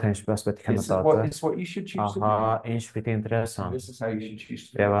 Ահա թե ինչպես պետք է This is մտածել։ what you should choose to Ահա do. ինչ պիտի ընտրես ան։ This is how you should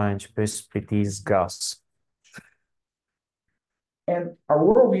choose to do. Եվ ինչպես պիտի զգաս։ And our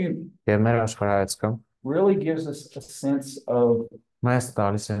worldview Եվ մեր աշխարհայացքը really gives us a sense of մեզ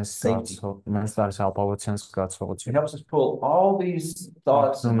տալիս է Safety. մեզ տալիս է ապահովության it զգացողություն։ helps us pull all these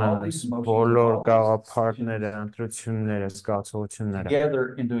thoughts and all these Բոլոր emotions գաղափարները, ընտրությունները, զգացողությունները together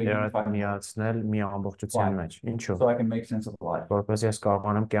into a երբ unified mind, միացնել մի ամբողջության մեջ։ Ինչու՞։ so I can make sense of life. Որպես ես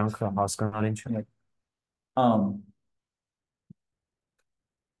կարողանամ կյանքը հասկանալ ինչ է։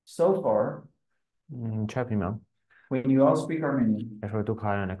 So far, Ինչա հիմա, when you all speak Armenian, երբ որ դուք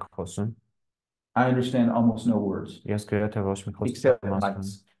հայերեն եք խոսում, I understand almost no words ես գրեթե ոչ մի խոսք except չեմ հասկանում։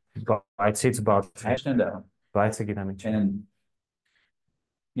 lights. Բայցից I բարձր, understand that. բայցը գիտեմ ինչ է։ And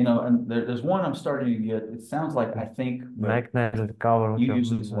and there's one I'm starting to get. It sounds like I think, but Մեկն էլ կա որ you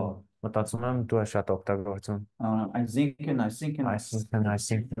use it a lot. մտածում եմ դու ես շատ օգտագործում։ I think. Այսինքն,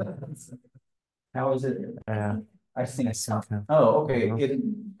 How is it? I think. այսինքն, Oh, okay. It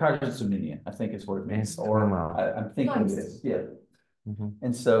Kajasunian, I think is what it means. It's Or normal. I'm thinking it is. Yeah. mhm,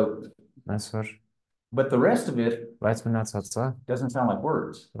 And so, Այս որ, but the rest of it բայց մնացածը doesn't sound like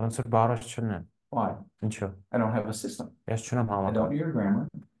words. ոնց որ բառեր չունեն։ Why? Ինչու։ I don't have a system. Ես չունեմ I don't համակարգ։ know your grammar.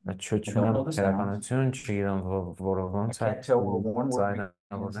 Չունեմ know the sounds. քերականություն, չգիտեմ որը I ոնց է can't tell where one word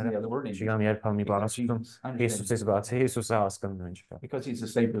ձայնավորները, means and the other word means. չգիտեմ երբ մի բառ ասում, Jesus, I understand. Հիսուսից բացի Հիսուսը հասկանում ինչ է։ Because he's the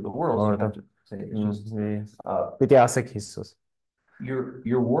savior of the world. So you have to say it. It's just, Պիտի ասեք Հիսուս։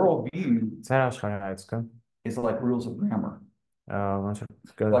 your worldview Ձեր աշխարհայացքը is like rules of grammar. ոնց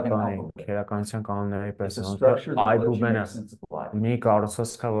Like an բանի alphabet. քերականության կանոնների պես It's a ոնց structure that lets you այբուբենը make sense of life. մի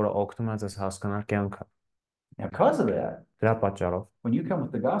կառուցվածք է, որը օգնում է ձեզ հասկանալ կյանքը։ Now, because of that, Դրա պատճառով, when you come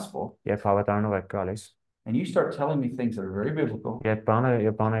with the gospel երբ հավատարնով եք գալիս, and you start telling me things that are very biblical, երբ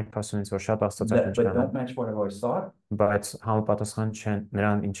բանը եք ասում ինձ, որ շատ աստվածաշնչ but են, don't match what I've always thought, բայց համապատասխան չեն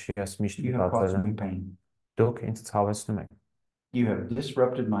նրան, ինչի ես միշտ you have caused պատվել me եմ, pain. դուք ինձ ցավեցնում եք, You have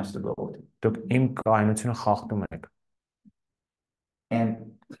disrupted my stability. դուք իմ կայունությունը խախտում եք։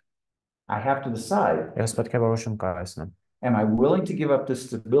 And I have to decide, Ես պետք է որոշում կայացնեմ։ am I willing to give up this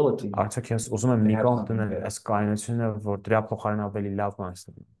stability? Արդյոք ես ուզում եմ մի կողմ դնել այս կայունությունը, որ դրա փոխարեն ավելի լավ բան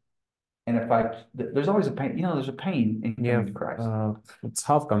ստանամ։ And if there's always a pain, there's a pain in coming to Christ.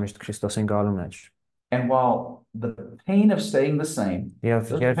 Ցավ կա միշտ Քրիստոսին գալու մեջ։ And while the pain of staying the same, Եվ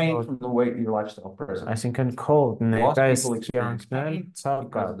there's pain երբ from the way your lifestyle present. այսինքն քո ներկայիս people experience կյանքն pain ցավ կա,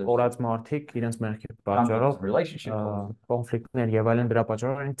 because of this. կորած մարդիկ իրենց մեղքի Conflict, պատճառով relationship, կոնֆլիկտներ եւ այլն դրա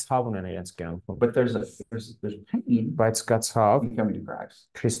պատճառով են ցավ ունեն իրենց կյանքում։ but there's pain Բայց կա ցավ in coming to Christ.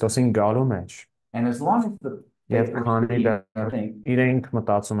 Քրիստոսին գալու մեջ And as long as the եւ քանի I դեռ think իրենք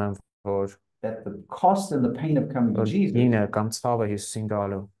մտածում են, որ that the cost and the pain of coming to Jesus ինը կամ ցավը Հիսուսին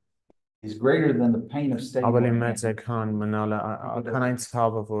գալու is greater than the pain of staying. ավելի where I մեծ am. է, քան մնալը, քան այն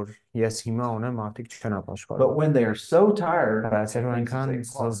ցավը, որ ես հիմա ունեմ, մարդիկ չեն But ապաշխարում։ when they are so tired Բայց երբ of things այնքան that they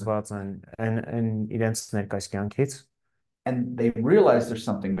want, զզված են իրենց ներկայիս կյանքից, and they realize there's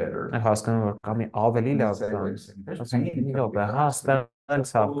something better, են հասկանում, որ կա մի ավելի and they լավ say, բան։ wait a second, there's Ասում pain in են, coming to հա, Christ, ստեղ but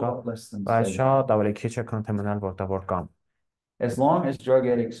it's a ցավ whole կա, lot less than բայց staying. շատ ավելի քիչ է, քան թե մնալ որտեղ որ կամ։ As long as drug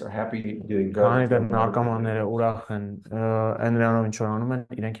addicts are happy doing Քանի դեռ drugs, նարկոմանները ուրախ են նրանով ինչ որ անում են,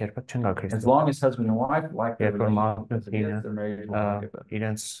 իրենք երբեք չեն գա as Քրիստոս։ long as husband and wife like their Երբ որ relationship as it մարդը is, their marriage will not get better.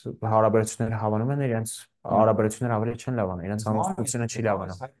 իրենց հարաբերությունները հավանում են, իրենց հարաբերությունները ավելի չեն լավանում, իրենց As long as ամուսնությունը չի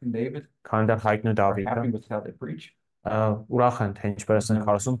լավանում։ Isaac and David Քանի դեռ Հայկն ու are Դավիթը happy with how they preach, ուրախ են, թե ինչպես են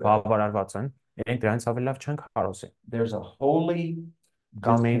քարոզում, բավարարված են, իրենք դրանից ավելի լավ չեն քարոզի։ there's a holy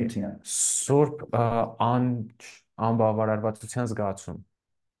Կամ discontent. սուրբ անբավարարվածության զգացում։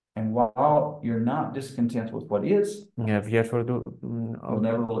 And while you're not discontent with what is, Եվ երբ որ դու you'll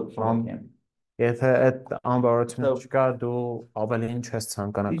never look for what can be. եթե այդ անբարությունը So- չկա, դու ավելին չես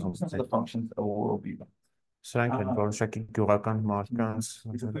ցանկանա These are some of կամեցնել։ the functions of a worldview. Սրանք են որոշակի գյուղական մարդկանց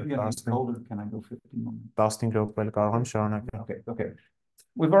If we're getting colder, can I go 15 more minutes? 15 րոպե կարող եմ շարունակել։ Okay.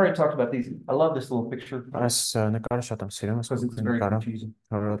 We've already talked about these. I love this little picture Այս նկարը շատ եմ սիրում, because it's very նկարը, confusing.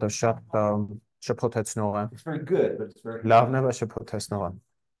 որովհետև շատ շփոթեցնող է։ It's very good, but it's very Լավն է, բայց շփոթեցնող է։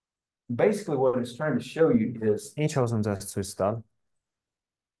 basically what it's trying to show you is Ինչ ուզում ձեզ ցույց տալ։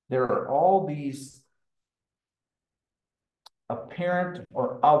 there are all these apparent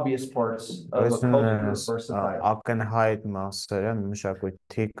or obvious parts of a culture or society. Ակնհայտ մասերը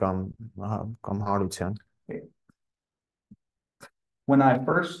մշակույթի կամ հարության։ When I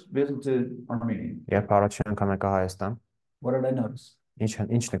first visited Armenia, Երբ առաջին անգամ եկա Հայաստան, what did I notice?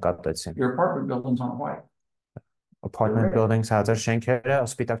 ինչ նկատեցի։ Your apartment buildings aren't white. Apartment buildings հազար շենքերը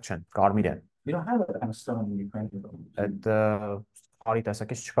սպիտակ չեն, կարմիր են։ You don't have that kind of stuff in Ukrainian buildings. Այդ արի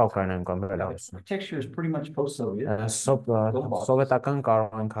տեսակից չկա Ուկրաինայում կամ Բելարուսում։ Architecture is pretty much post-Soviet. Սովետական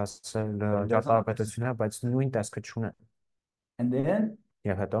կարող ենք ասել ճարտարապետությունը, բայց նույն տեսքը չունեն։ And then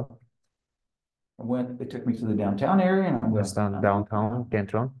Եվ հետո they took me to the downtown area and I went, downtown,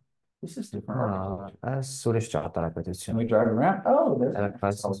 կենտրոն, this is different architecture. այս ուրիշ And ճարտարապետություն։ we drive around, oh, there's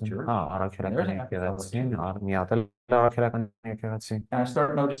a sculpture. Առաքելական եկեղեցին, միատել առաքելական եկեղեցի։ And I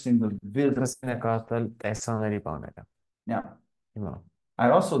started noticing the visitors. Նկատել տեսանելի բաները։ Now, Հիմա I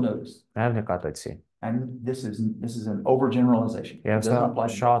also noticed, նաև նկատեցի։ and this is an overgeneralization. It Եվ doesn't սա apply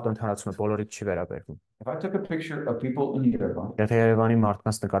to me. շատ ընդհանրացում է, բոլորից չի վերաբերվում։ If I took a picture of people in Yerevan, Եթե Երևանի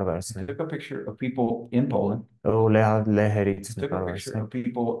մարդկանց նկար I վերցնել, took a picture of people in Poland, ու լեհերից took a նկար picture վերցնել, of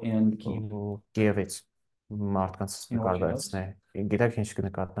people in Kiev, ու Կիևից մարդկանց նկար վերցնել, գիտեք ինչ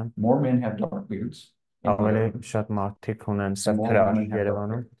կնկատեմ։ more men have dark beards. in Ավելի Yerevan. շատ մարդիկ ունեն սև More քրար women have dark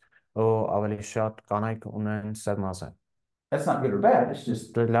Երևանում, ու ավելի շատ կանայք ունեն սև մազը։ That's not good or bad, it's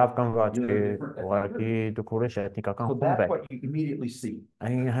just, Դե լավ կամ վատ You're չի, different ethnic ուղղակի դուք ուրիշ էթնիկական so խումբ that's եք։ what you immediately see.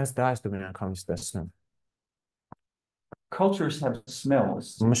 Այն հենց դա ես դու միանգամից տեսնում։ Cultures have smells.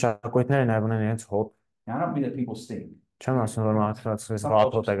 Մշակույթները նաև ունեն իրենց հոտ։ Now, I don't mean that people stink. Չեմ ասում, որ մարդկանց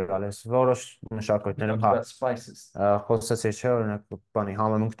վատ հոտ է գալիս։ Որոշ We մշակույթներում talked about spices. խոսեցի չէ, օրինակ բանի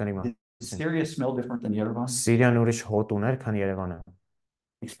համեմունքների մասին։ Does Syria smell different than Yerevan, Սիրիան ուրիշ հոտ ուներ, քան Երևանը։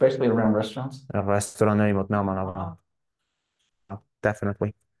 especially around restaurants? Ռեստորանների մոտ նամանավան։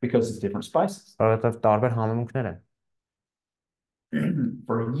 Definitely. Because it's different spices. Որովհետև տարբեր համեմունքներ են։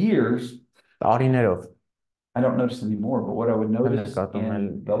 For years, Տարիներով I don't notice anymore, but what I would notice նկատում in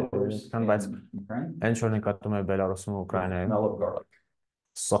եմ, Belarus բայց and Ukraine, այն որ նկատում եմ Բելարուսում ու the Ուկրաինայում, smell of garlic.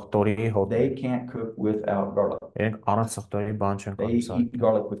 սխտորի հոտ։ They can't cook without garlic. Իրենք առանց սխտորի բան չեն They կարող eat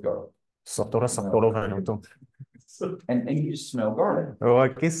garlic with garlic. Սխտորը սխտորով են ուտում։ And you just smell garlic.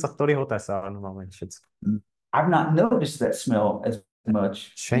 Ուղղակի սխտորի հոտ է սարանում ամեն ինչից։ I've not noticed that smell as much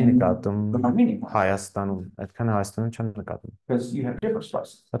Չեն in նկատում Armenia Հայաստանում, այդքան Հայաստանում չեն նկատում։ because you have different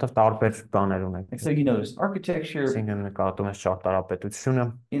spices. Որովհետև տարբեր բաներ ունենք։ And so you notice architecture, Այսինքն նկատում ես ճարտարապետությունը,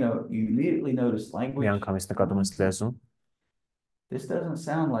 you immediately notice language. միանգամից նկատում ես լեզուն։ This doesn't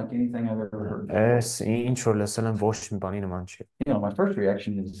sound like anything I've ever heard. Այս ինչ որ լսել եմ ոչ մի բանի նման չի։ My first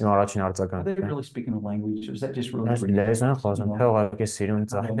reaction is, Իմ առաջին are they արձագանքն է։ really speaking a language or is that just really Այս pretty? լեզուն խոսում, թե ուղղակի սիրուն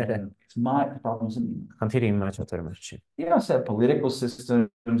ծաղիկներ են։ It's my problems in me. Խնդիրը իմ մեջ է դրում չի։ You also have political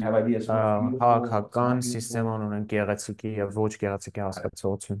systems, have ideas. Քաղաքական սիստեման ունեն գեղեցիկի եւ ոչ գեղեցիկի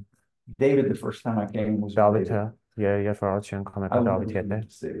հասկացություն։ David, the first time I came was Դավիթը, երբ առաջին անգամ I եկա will Դավիթի never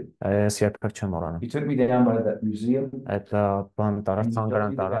հետ, forget it. ես երբեք չեմ մոռանում։ He took me down by that museum Այդ բան and տարած he showed թանգարան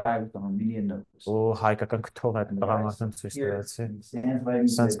me the տարա guy with the Armenian notes. ու հայկական քթով այդ And the guy տղամարդուն sits ցույց here տվեցի։ and he stands by me and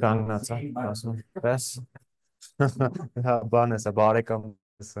Սենց says, կանգնած է, "See, my ասում, «Պես»։ Հա, բան է, բարեկամ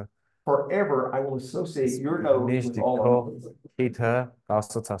է։ forever I will associate your nose with Միշտ all քո of them." քիթը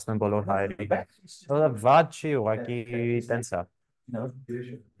կասոցացնեն բոլոր հայերի հետ։ Դա վատ չի, ուղղակի տենց է։ No.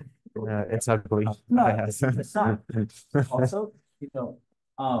 It's ugly. No, it's not. Also,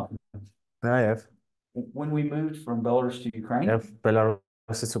 Նաև when we moved from Belarus to Ukraine, Եվ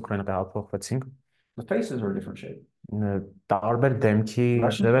Բելարուսից Ուկրաինա հափոխվեցինք, the faces are a different shape. տարբեր դեմքի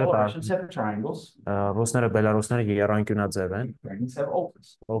Russians have triangles, ռուսները, բելարուսները երանկյունաձև են, Ukrainians have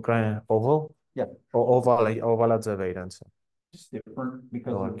ovals. Ուկրաինա oval, Yeah. օվալաձև է իրենց։ Just different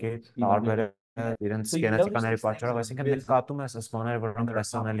because of, Ուղղակի տարբեր է իրենց So you գենետիկաների notice these պատճառով, things այսինքն are busy. նկատում ես այս բաները, որոնք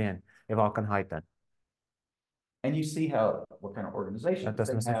տեսանելի են եւ ակնհայտ են։ and you see what kind of organizations they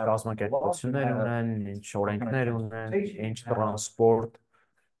Տեսնես ինչ have, կազմակերպություններ laws they have. ունեն, ինչ օրենքներ ունեն, transportation ինչ they have. տրանսպորտ,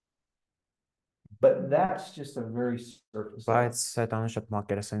 But that's just a very surface level. բայց այդ ամեն շատ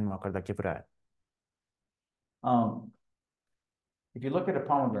մակերեսային մակարդակի վրա է։ If you look at a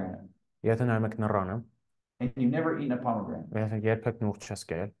pomegranate Եթե նայում եք նռանը, and you've never eaten a pomegranate եթե երբեք նուռ չես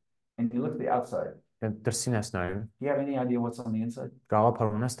կերել, and you look at the outside, դրսին ես նայում, do you have any idea what's on the inside?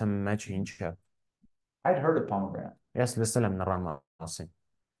 գաղափար ունես թե մեջը ինչ է։ I'd heard of pomegranate. Ես լսել եմ նռան մասին։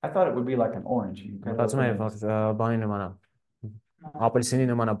 I thought it would be like an orange. You kind of Մտածում եմ, որ բանի նման է, ապելսինի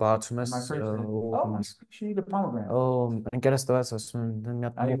նման է, բացում ես, my friend said, ուղղում oh, ես։ you should eat a pomegranate. Ընկերս տվեց, ասում եմ, մի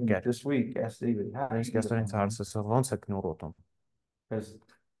հատ I նուռ even կեր։ this week asked David, how do you Ես eat a կեսօրին pomegranate? հարցրեցի, ոնց եք նուռ ուտում։ Because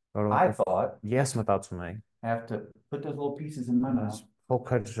I Որովհետև thought ես մտածում էի, I have to put those little pieces in my mouth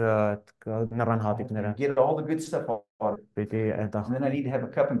փոքր նռան հատիկները and get all the good stuff out of it. պիտի այդտեղ And then I need to have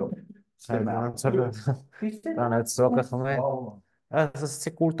a cup and go, spit them out. He said, Տան այդ սոկը խմե, oh,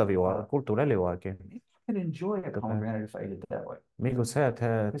 ասացի կուլ տվի ուղղակի, կուլ տուրել է ուղղակի։ I could enjoy a pomegranate if I ate it that way. Միգուցե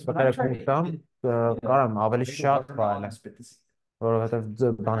թե Because when I տղերը tried to կուտամ, eat it, կարամ ավելի I շատ spit վայելեմ, the seed.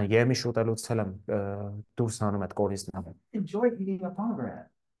 որովհետև բանը եմի շուտելուց եմ դուրս անում այդ կորիզները։ Enjoy eating a pomegranate.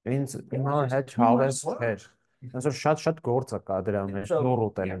 Ինձ հիմա հետ հավես չէր։ Ոնց որ շատ գործ կա դրա մեջ նուռ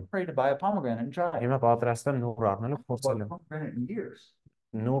ուտելը։ I'm ready to buy a pomegranate and try it. Հիմա պատրաստ եմ նուռ առնելու, I bought փորձել a եմ։ pomegranate in years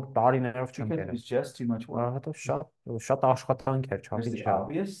Նուռ տարիներով չեմ because it կերել։ was just too much work. Որովհետև շատ աշխատանք էր, There's չափից the շատ։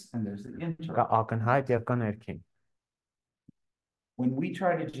 obvious and there's the Կա interesting. ակնհայտ եւ կա ներքին։ When we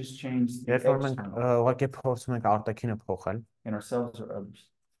try to just change the Երբ որ մենք external ուղղակի փորձում ենք արտաքինը փոխել, in ourselves or others,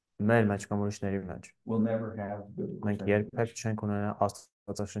 մեր մեջ կամ ուրիշների մեջ, we'll never have biblical մենք transformation. երբեք չենք ունենա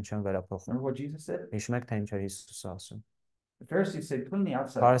աստվածաշնչյան վերափոխում։ Remember what Jesus said? Հիշում եք թե ինչ էր Հիսուսը ասում։ The Pharisees said, clean the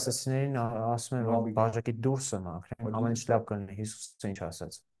outside. Փարիսեցիներին ասում են, որ բաժակի դուրսը մաքրեն, ամեն ինչ լավ կլինի։ Հիսուսը ինչ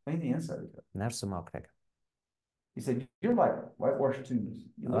ասաց։ Clean the inside of it. Ներսը մաքրեք։ He said, you're like whitewashed tombs.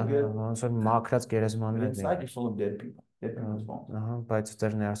 You look good. Ոնց որ մաքրած But գերեզմաններ inside են։ you're full of dead people. Dead people's bones. Բայց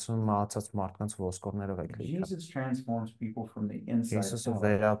դեռ ներսում մահացած մարդկանց ոսկորներով եք լիքը։ Jesus transforms people from the inside Հիսուսը out,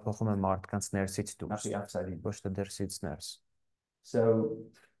 վերափոխում է մարդկանց ներսից not դուրս, the outside in. ոչ թե դրսից ներս։ So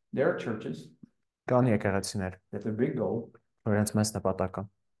there are churches Կան եկեղեցիներ, that their big goal որոնց մեծ նպատակը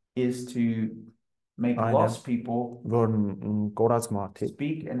is to make I know. lost people որ կորած մարդիկ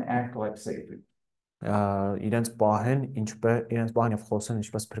speak and act like saved people. իրենց պահեն իրենց պահեն եւ խոսեն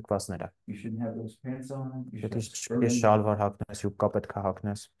ինչպես փրկվածները։ You shouldn't have those pants on. You Պետք shouldn't է have շալվար հագնես, յուբկա պետք է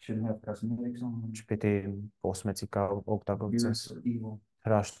հագնես, shouldn't have cosmetics on. չպետք է կոսմետիկա օգտագործես, Beards are evil.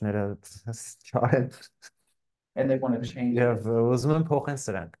 հրաշքները չարեն And they want to change it. եւ ուզում են փոխեն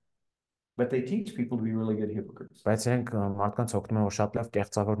սրանք, But they teach people to be really good hypocrites բայց իրենք մարդկանց օգնում են որ շատ լավ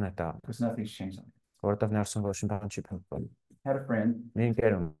կեղծավորներ տան, because nothing's changed on it. որովհետեւ ներսում ոչ մի բան չի փոխվել։ Had a friend, Մի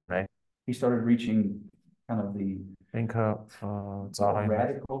ընկերում է, he started reaching kind of the ինքը more ծառայում է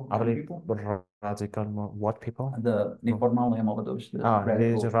radical ավելի people. ռադիկալ what people The неформальные молодежь, the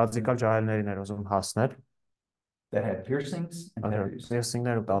radical ռադիկալ ջահելներին էր ուզում հասնել, that had piercings and tattoos.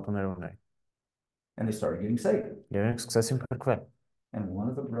 piercing-ներ ու տատուներ ունեին, And they started getting saved. եւ իրենք սկսեցին փրկվել։ And one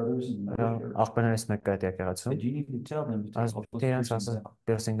of the brothers in the church Աղբերներից մեկը այդ եկեղեցում, said, you need to tell them to այս take all those իրենց piercings ասած out.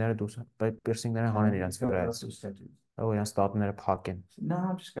 piercing-ները դուրս, բայց piercing-ները հանեն իրենց Cover up վրայից, those tattoos. ու իրենց տատուները փակեն։ I said, no,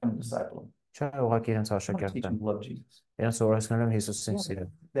 I'm just going to disciple them. Չէ, ուղղակի իրենց I'm going to teach աշակերտ them են։ to love Jesus. Իրենց օրենքներում Հիսուսին սիրել։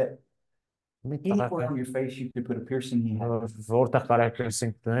 That Մի anywhere on տղա your face you could put a piercing he had. որտեղ կարա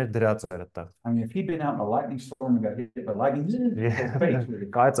piercing դներ դրած էր այդտեղ։ I mean, if he'd been out in a lightning storm and got hit by lightning, his face would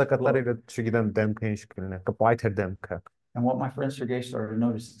have. Կայծակատարի չգիտեմ դեմքը ինչ կլինի, կպայթեր դեմքը։ And what my friend Sergey started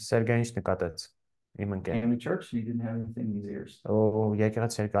noticing, Սերգեյն ինչ նկատեց իմ ընկեր։ came to church, he didn't have anything in his ears. Ու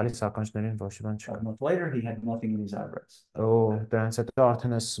եկեղեցի էր գալիս ականջներին ոչ մի բան A չկա։ month later, he had nothing in his eyebrows. Ու դրանից հետո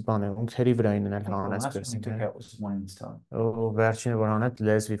արդեն էս բանը ունքերի վրա ինն I էլ think the հանեց last one he piercing։ took out was one in his tongue. Ու վերջինը որ հանեց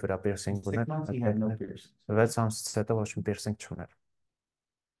լեզվի վրա piercing 6 months he had no ուներ։ piercings. 6 ամսից հետո ոչ մի piercing չուներ։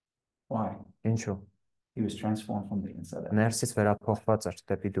 Why? Ինչու։ He was transformed from the inside out. Ներսից վերափոխված էր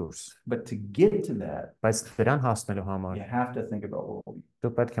դեպի դուրս։ But to get to that, Բայց դրան հասնելու you համար have to think about worldview.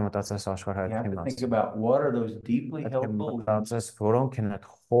 դու պետք է մտածես You աշխարհայացքի have to think մասին։ about what are those deeply Պետք է held beliefs. մտածես որոնք են այդ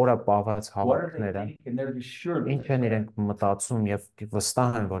խորը պահված What are they հավատքները, thinking? They're just sure. ինչ են իրենք մտածում եւ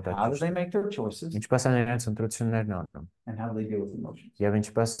վստահ են որ դա How do ճիշտ they է։ make their choices Ինչպես են իրենց ընտրություններն անում and how do they deal with emotions? եւ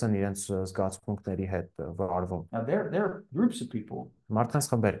ինչպես են իրենց զգացմունքների հետ վարվում։ Now there are groups of people. Մարդկանց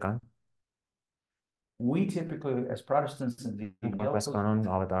խմբեր կան, We typically, as Protestants and որպես evangelicals, կանոն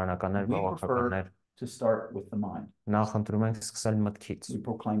ավետարանականներ, we բողոքականներ, to start with the mind. նախընտրում ենք սկսել մտքից։ We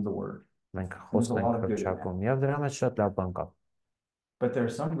proclaim the word. Մենք There's a խոսում lot ենք of good in քրչակում եւ դրա մեջ շատ լավ բան կա, But there are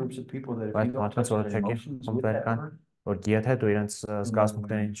some groups of people that if Բայց you don't touch մարդկանց their որոշակի emotions with խմբեր that կան, word, որ եթե դու իրենց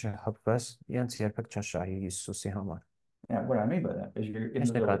զգացմունքներին չհպվես, իրենց երբեք չշահի Հիսուսի համար։ yeah, what I mean by that is you're in Ինչ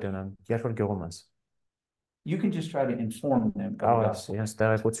the նկատի village. ունեմ, երբ որ գյուղում ես, You can just try to inform them of the կարող ես gospel, իրենց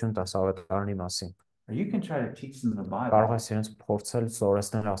տեղեկություն տաս ավետարանի մասին, or you can try to teach them the կարող Bible ես իրենց փորձել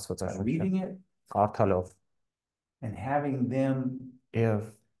սովորեցնել by Աստվածաշունչը, reading it կարդալով, and having them Եվ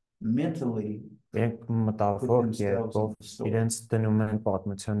mentally իրենք put մտավոր themselves in երկով the story. իրենց դնում են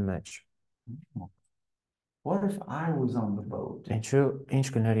պատմության մեջ։ What if I was on the boat Ինչ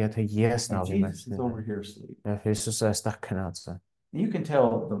կներ եթե ես and նավի մեջ Jesus is over here asleep? Եվ Հիսուսը այստեղ քնած է։ You can tell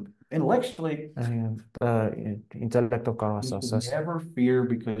them intellectually Ինտելեկտով կարող ես you should ասես, never fear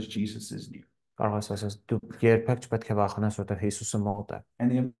because Jesus is near. կարող ես ասես դու երբեք չպետք է վախենաս, որովհետև Հիսուսը մոտ է։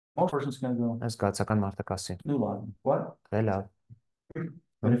 And the emotional person's going to go, Զգացական մարդը կասի, new life. What? դե լավ,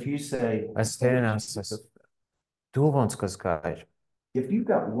 But if you say, այս թերն ասես, դու ոնց կզգայր, if you've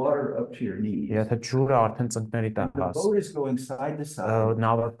got water up to your knees, եթե ջուրը արդեն ծնկների and տակ the հաս, boat is going side to side,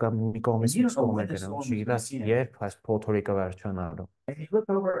 նավը մի կողմից You մյուս don't know կողմ է when the գնում, storm is չգիտես gonna end. երբ այս փոթորիկը վերջանալու։ and you look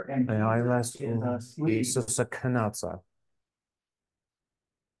over and Այլևս Jesus is asleep, Հիսուսը քնած է։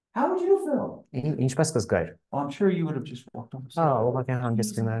 how would you feel? Ինչպես կզգայր։ I'm sure you would have just walked on the Հա, side. ուղղակի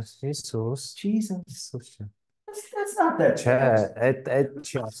հանգիստ գնաս Հիսուս, Jesus, Հիսուսը։ that's not that Չէ, bad. այդ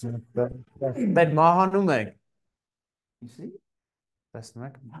չի ասում։ Դեր մահանում ենք։ You see? Տեսնում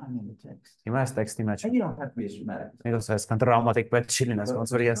եք։ Now I'm in the text. Հիմա այս տեքստի մեջ And you don't have to be as dramatic. Ես այսքան դրամատիկ պետք չի լինես,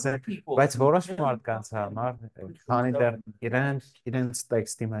 ոնց որ ես եմ, բայց որոշ մարդկանց համար, քանի դեռ իրենց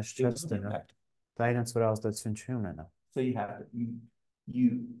տեքստի մեջ չես դնում, դա իրենց վրա ազդեցություն չի ունենա։ So you have to, you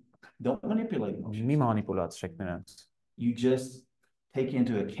don't manipulate Մի emotions. մանիպուլացրեք նրանց։ You just take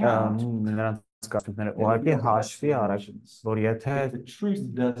into account Նրանց զգացումները ուղղակի հաշվի արեք, որ եթե if the truth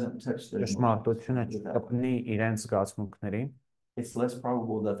doesn't touch their ճշմարտությունը emotions, չկպնի իրենց զգացմունքներին, it's less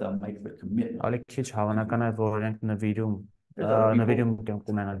probable that they'll make the commitment. ավելի քիչ հավանական է, որ իրենք նվիրում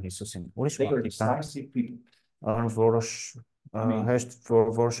կունենան Հիսուսին։ Ուրիշ They are մարդիկ կան, decisive people. որոշ հեշտ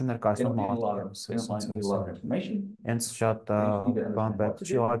որոշումներ They կայացնող don't need a lot մարդիկ of, they don't need a lot of information. Հենց շատ բան պետք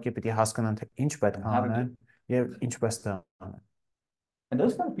չի, ուղղակի պիտի հասկանան, թե ինչ պետք է անեն եւ ինչպես դա անեն։ And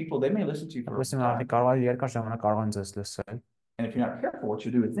those kind of people, they may listen to you for a Այսինքն time. մարդիկ կարող են երկար ժամանակ կարող են ձեզ լսել, And if you're not careful what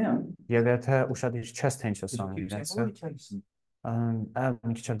you do with them, եւ եթե ուշադիր չես թե ինչ ես is you անում keep saying, իրենց well, let me tell you something.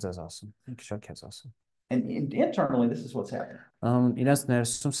 մի քիչ էլ ձեզ ասում, մի քիչ էլ քեզ ասում։ And internally, this is what's happening. Իրենց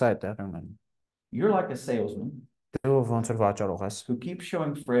ներսում սա է տեղի ունենում։ You're like a salesman Դու ոնց որ վաճառող ես, who keeps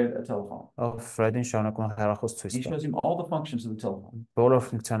showing Fred a telephone. Ֆրեդին շարունակում հեռախոս ցույց He տա։ shows him all the functions of the telephone. Բոլոր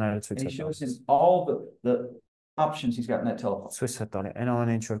ֆունկցիաները ցույց And he է shows տալիս։ him all the options he's got in that telephone. Ցույց է տալի այն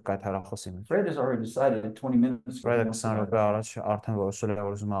ամենը ինչ որ կա այդ հեռախոսի մեջ։ Fred has already decided 20 minutes ago. Ֆրեդը 20 րոպե առաջ արդեն որոշել է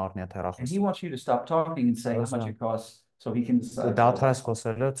որ ուզում է առնի այդ And հեռախոսը։ he wants you to stop talking and say how much it costs so he can decide. Դադարես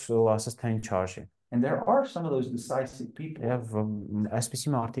խոսելուց ու ասես թե ինչ արժի։ And there are some of those decisive people. Եվ այսպիսի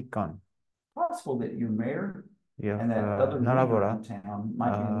մարդիկ կան։ Possible that your mayor Եվ and that other հնարավոր leader է in town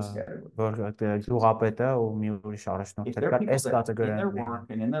might be in this category. որ գյուղապետը ու մի ուրիշ If առաջնորդ there are կան people այս that in their կատեգորիաների։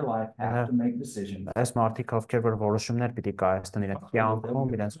 work and in their life have to make decisions, Այս մարդիկ ովքեր որ որոշումներ պիտի կայացնեն իրենց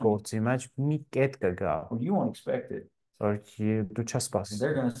կյանքում, իրենց գործի մեջ մի կետ կգա, or you won't expect it, որ դու չես սպասի։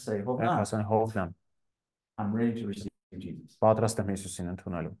 they're going to say, hold Եք on, ասեն հովնան, I'm ready to receive Jesus. պատրաստ եմ Հիսուսին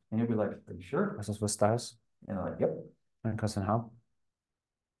ընդունելու։ And you'll be like, are you sure? Ասես վստահ ես։ And they're like, yep. Մենք ասեն հա։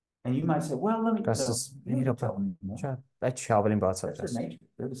 And you might say, well, let me tell Կասես you. մի րոպե։ Tell me more. Չէ, այդ չի ավելին That's their բացատրես։ nature.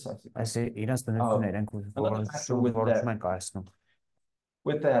 They're decisive. Այս իրենց դնությունն է, իրենք որոշում են կայացնում։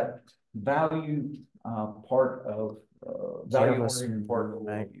 With that value part of value oriented part of the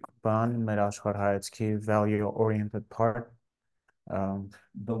world, Բան մեր աշխարհայացքի value oriented part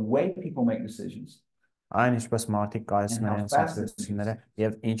the way people make decisions այն ինչպես մարդիկ կայացնում են And how իրենց fast it ընտրությունները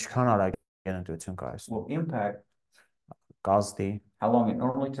եւ ինչքան արագ են ընտրություն կայացնում will impact կազդի how long it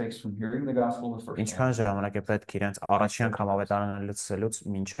normally takes from hearing the gospel the first time. ինչքան ժամանակ է պետք իրենց առաջին անգամ ավետարանը լսելուց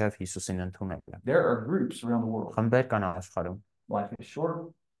մինչև Հիսուսին ընդունելը There are groups around the world. խմբեր կան աշխարհում Life is short.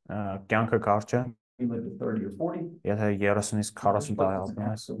 կյանքը կարճ է You live to 30 or 40. եթե 30-ից 40 տարի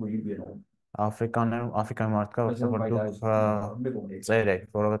ապրես Where you get old. Աֆրիկայի մարդկա Because որտեղ որ everybody դուք dies middle age. ծեր եք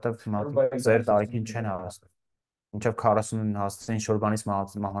որովհետեւ մարդիկ ծեր տարիքին չեն հասնում մինչև 40-ին հասցեն ինչ որ բանից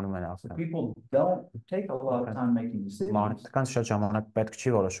մահանում են ասել People don't take a lot of time making decisions, մարդկանց շատ ժամանակ պետք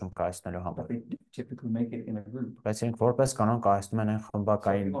չի որոշում կայացնելու but համար they do typically make it in a group. բայց իրենք որպես կանոն կայացնում են այն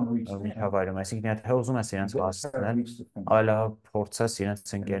խմբակային So if you want to reach them, միջավայրում այսինքն եթե ուզում ես իրենց you gotta հասցնել reach the point. այլ փորձես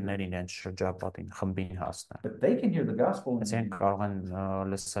իրենց ընկերներին իրենց շրջապատին խմբին հասնել But they can hear the gospel in այսինքն կարող են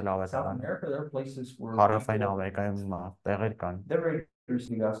լսել South ավետարանը America. There are places where հարավային people, ամերիկայում տեղեր կան they're ready to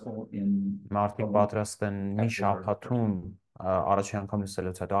receive the gospel in մարդիկ պատրաստ են մի շաբաթում առաջին անգամ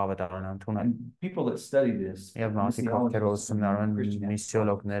լսելուց հետո ավետարանը ընդունել and people that study this. եւ մարդիկ ովքեր missiologists ուսումնարան and Christian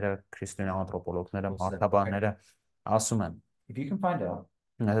միսիոլոգները քրիստոնյա անթրոպոլոգները մարդաբանները ասում են If you can find out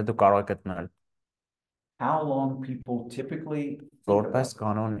եթե դու կարող ես գտնել how long people typically think որպես about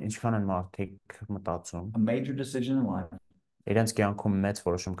կանոն ինչքան են մարդիկ մտածում a major decision in life, իրենց կյանքում մեծ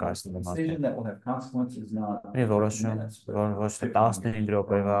որոշում կայացնելու Decision մարդիկ։ that will have consequences, not Մի որոշում, minutes, but որ ոչ թե 15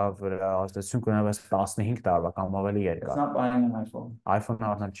 րոպեվա վրա ազդեցություն կունենա, բայց 15 տարվա կամ ավելի it's երկար։ not buying an iPhone. iPhone-ը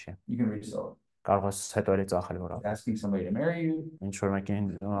առնել չի։ You can resell it. Կարող ես հետո էլի ծախել որ Asking somebody to marry you, ինչ որ մեկին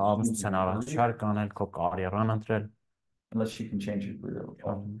ամուսնության առաջարկ անել, քո կարիերան ընտրել, unless you can change your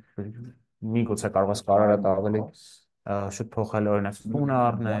career. միգուցե կարող ես կարիերատ ավելի շուտ փոխել, օրինակ Move տուն from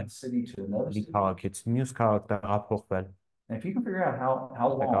առնել, one city to another մի city. քաղաքից մյուս քաղաք տեղափոխվել։ And if you can figure out how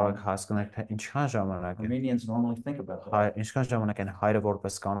Կարող եք long հասկանալ թե ինչքան ժամանակ է, Armenians normally think about that, ինչքան ժամանակ են հայրը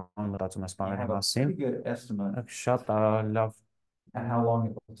որպես կանոն մտածում է you սպաների have a մասին, pretty good estimate շատ լավ at how long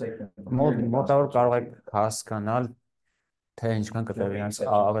it will take them from hearing the մոտավոր gospel կարող to եք հասկանալ թե ինչքան կտևի իրենց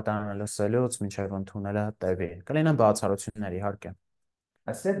ավետարանը լսելուց մինչև ընդունելը տևի։ Կլինեն բացառություններ իհարկե։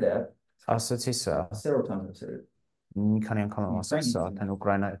 I said that Ասացի սա, several times. I said it. մի քանի անգամ եմ ասել սա, թե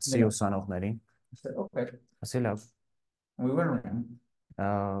ուկրաինացի ուսանողներին, I said, okay. ասի լավ, And we went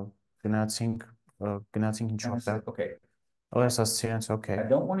around գնացինք ինչ and I որտեղ, said, okay, ես ասացի իրենց okay, I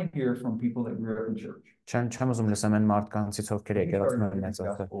don't want to hear from people that grew up in church. չեմ ուզում լսեմ այն մարդկանցից, ովքեր You եկեղեցում started են hearing the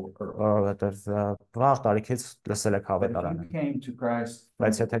մեծացել, gospel early. որովհետև վաղ տարիքից լսել եք But if ավետարանը, you came to Christ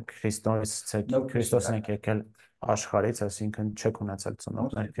բայց from եթե Քրիստոսն եք եկել աշխարհից, այսինքն չեք ունեցել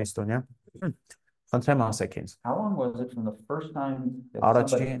ծնողներ քրիստոնյա, խնդրեմ ասեք ինձ, how long was it from the first time that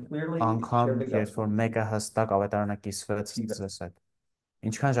առաջի somebody clearly անգամ, shared the երբ gospel? որ մեկը հստակ ավետարանը կիսվեց ձեզ հետ,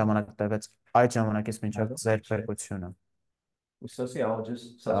 ինչքան ժամանակ տևեց այդ ժամանակից մինչև ձեր փրկությունը, With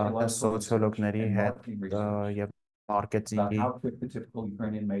sociologists, sociological research, սոցիոլոգների and հետ marketing research եւ about մարքեթինգի how quick the typical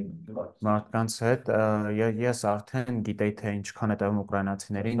Ukrainian maiden develops. մարդկանց հետ ես արդեն գիտեի թե ինչքան է տևում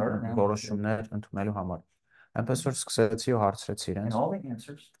ուկրաինացիներին որոշումներ ընդունելու համար։ Այնպես որ սկսեցի ու հարցրեցի And իրենց all the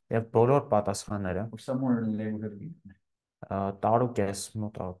answers եւ բոլոր պատասխանները were somewhere in the neighborhood of Ukraine. տարուկես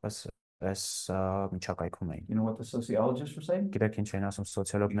մոտավորապես այս միջակայքում էին։ You know what the sociologists were saying? Գիտեք ինչ էին ասում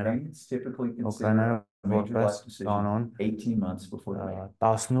սոցիոլոգները, Ukrainians typically ուկրաինները consider major որպես life decision կանոն 18 months before they make it.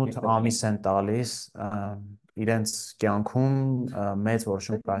 18 ամիս են տալիս իրենց կյանքում մեծ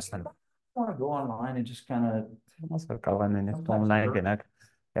որոշում կայացնելու։ I want to go online and just kind of Կարող են ինձ օնլայն գնաք,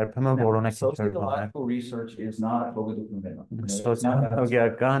 երբեմն որոնեք ինչ-որ բաներ։ sociological research is not Bogota Kumena.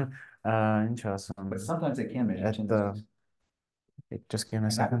 Սոցիոլոգիական ինչ ասեմ, But sometimes they can measure At tendencies. just give me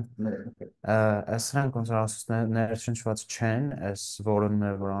a second. Okay. Սրանք ոնց որ ասում ներշնչված չեն, այս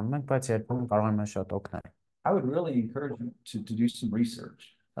որոնները որ անում ենք, բայց երբեմն կարող են մեզ շատ օգնել։ I would really encourage you to do some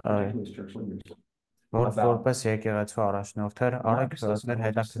research, particularly as church leaders. Որպես եկեղեցու առաջնորդներ, արեք ձեր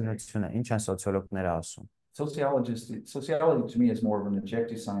հետաքննությունը, ինչ են սոցիոլոգները ասում։ Sociology to me is more of an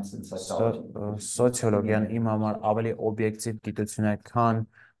objective science than psychology. Սոցիոլոգիան իմ համար ավելի օբյեկտիվ գիտություն է, քան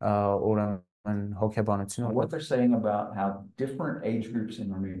ուրեմն հոգեբանությունը, What they're saying about how different age groups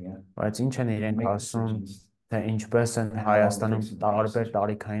in Armenia բայց ինչ են իրենք make ասում, decisions. թե ինչպես են Հայաստանում տարբեր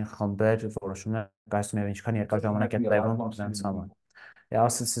տարիքային խմբեր որոշումներ կայացնում եւ ինչքան երկար ժամանակ է տևում դրանց համար։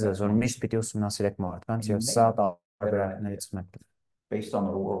 Ասացի ձեզ, որ միշտ պիտի ուսումնասիրեք մարդկանց եւ սա տարբերակներից մեկն է։ Based on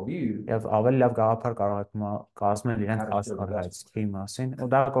their worldview, Եվ ավելի լավ գաղափար կարող եք կազմել իրենց աշխարհայացքի մասին, ու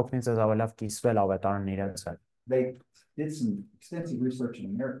դա կօգնի ձեզ ավելի լավ կիսվել ավետարանն իրենց հետ։ they did some extensive research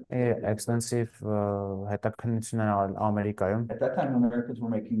in America. Extensive հետաքննություններ արել Ամերիկայում։ At that time, Americans were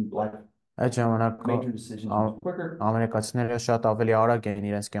making life Այդ ժամանակ major decisions quicker. ամերիկացիները շատ ավելի արագ էին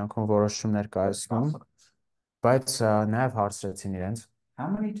իրենց կյանքում որոշումներ կայացնում, բայց նաև հարցրեցին իրենց, How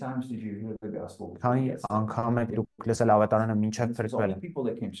many times did you hear the gospel? քանի անգամ եք դուք լսել ավետարանը մինչև It's only փրկվելը։ people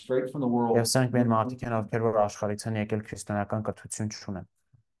that came straight from the world. Եվ սրանք միայն մարդիկ են, ովքեր որ աշխարհից են եկել քրիստոնեական կրթություն չունեն։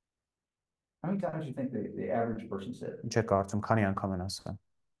 How many times do you think the average person said? Ինչ եք կարծում, քանի անգամ են ասել։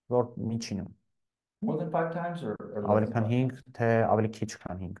 Որ միջինում։ More than 5 times or Ավելի less քան than 5? 5, թե ավելի քիչ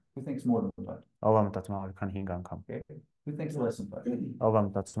քան 5։ Who thinks more than 5? Ով է մտածում ավելի քան 5 անգամ։ Okay. Who thinks less than 5? Ով է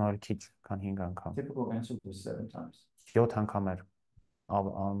մտածում ավելի քիչ քան 5 անգամ։ Typical answer was 7 times. 7 անգամ էր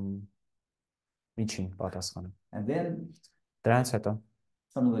միջին պատասխանը։ And then Դրանից հետո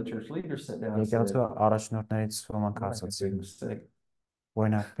some of the church leaders sat down and said, եկեղեցու առաջնորդներից ոմանք "We're making a ասացին, big mistake.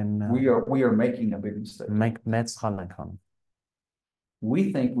 օրինակ We are making a big mistake. մենք մեծ սխալ ենք անում։ We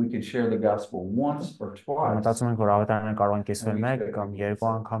think we can share the gospel once or twice. Մտածում ենք, որ ավետարանը կարող են կիսվել 1 կամ 2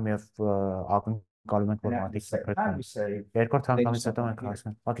 անգամ եւ ակնկալում ենք, որ And after մարդիկ the second time կփրկվեն։ we say, Երկրորդ անգամից հետո մենք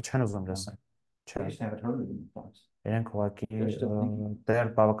ասում ենք, «Ուղղակի չեն ուզում լսել»։ they Չէ, just haven't heard it in twice. իրենք ուղղակի դեռ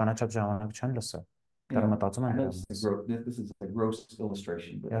բավականաչափ ժամանակ չեն լսել։ You Դեռ know, մտածում I են know դրանից։ this is a gross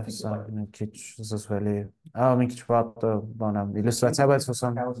illustration, but I Եվ think սա about it. մի քիչ զսվելի, մի քիչ վատ բան է, իլյուստրացիա, բայց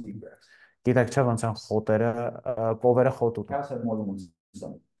ուսամ Cows eat grass. գիտեք չէ ոնց են խոտերը, կովերը խոտ ուտում։ Cows have more than one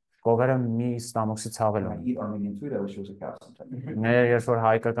stomach. Կովերը մի ստամոքսի ցավել When I ունի։ eat Armenian food, I wish it was a cow sometime. Երբ որ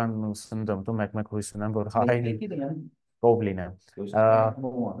հայկական սննդը ուտում, մեկ-մեկ հույս ունեմ, որ They հայ take it in, կով լինե։ Goes to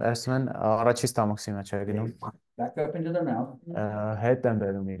number one. Ասում են առաջի ստամոքսի մեջ է գնում, Back up into their mouth, հետ են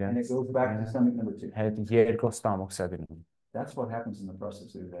բերում and it իրենց, goes back to stomach number two. հետ երկու ստամոքս է գնում։ That's what happens in the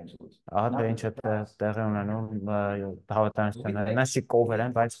process of evangelism. Ահա թե ինչ է տեղի ունենում հավատարմության։ Նաշի կովեր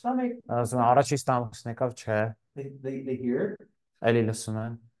են, բայց Stomach, ասում են առաջի ստամոքսն եկավ, չէ, they hear it, էլի լսում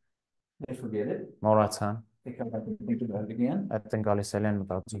են, they forget it, մոռացան, they come back and think about it again. հետ են գալիս, էլի են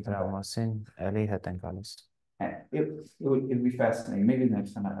մտածում դրա մասին, էլի հետ են գալիս։ And it'd be fascinating. Maybe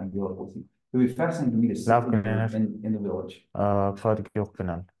next time I can go up with you. It would be fascinating to me to sit Love in, me. in the village Փոքր գյուղ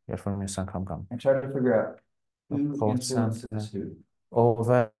գնալ, երբ որ մյուս անգամ կամ։ and try to figure out who Of course, influences who.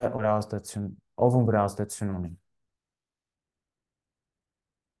 Ով է վրա ազդեցություն, ով վրա ազդեցություն ունի։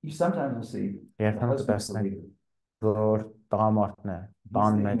 You sometimes will see the Երբեմն husband's the կտեսնեք, leader. որ տղամարդն է, He's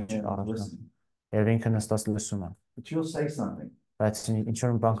տան sitting մեջ there առողջ, listening. եւ ինքը նստած լսում է, But you'll say something. բայց ինչ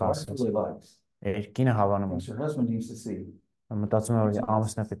որ մի բան His wife կասես, really likes. կինը հավանում է, Thinks her husband needs to see. մտածում է, որ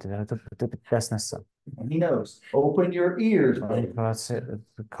ամուսնը պետք է տեսնես սա։ And he knows. Open your ears, baby.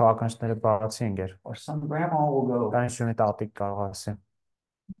 Քաղաքացիները բացի ընկեր, Or some grandma will go. կան շունի տատիկ կարող ասի։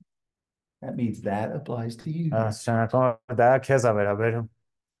 That means that applies to you. Շնորհակալ դա քեզ է վերաբերում։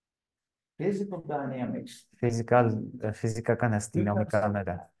 Physical dynamics. Ֆիզիկական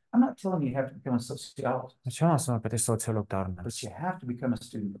դինամիկաները։ I'm not telling you you have to become a sociologist, Չեմ ասում, որ պետք է սոցիոլոգ դառնաս, but you have to become a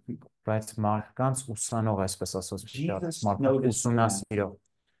student of people. բայց մարդկանց ուսանող այսպես ասած, Jesus մարդկանց noticed ուսումնասիրող։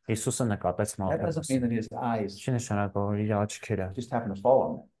 Հիսուսը նկատեց That doesn't mean Մատթեոսին։ that his eyes Չի նշանակում, որ իր աչքերը just happen to fall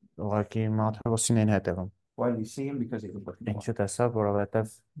on them. ուղղակի Մատթեոսին են հետևում։ Why did he see him? Because he was looking for him. Ինչու տեսավ, որովհետև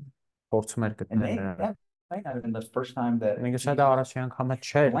փորձում էր And գտնել that նրան։ might not have been the first time that Մենք շատ առաջի անգամը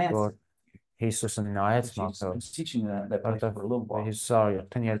չէր, glanced որ Հիսուսը նայեց Jesus was Մատթեոսին։ teaching that place for a little while. Հիսուսը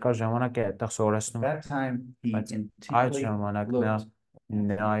արդեն երկար ժամանակ է այդտեղ սովորեցնում։ That time he Այդ intently ժամանակ նա looked,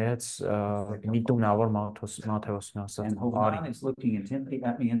 նայեց միտումնավոր Մատթեոսին ասաց. and Hovan is looking intently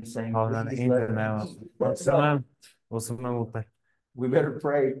at me and saying, Հովնան "Please ինձ let նայում։ Ուսում եմ ուտել։ we better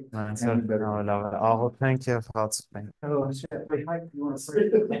pray." Մենք լավ աղոթենք եւ հացենք։ Oh, shit. Wait, Mike, you want to pray?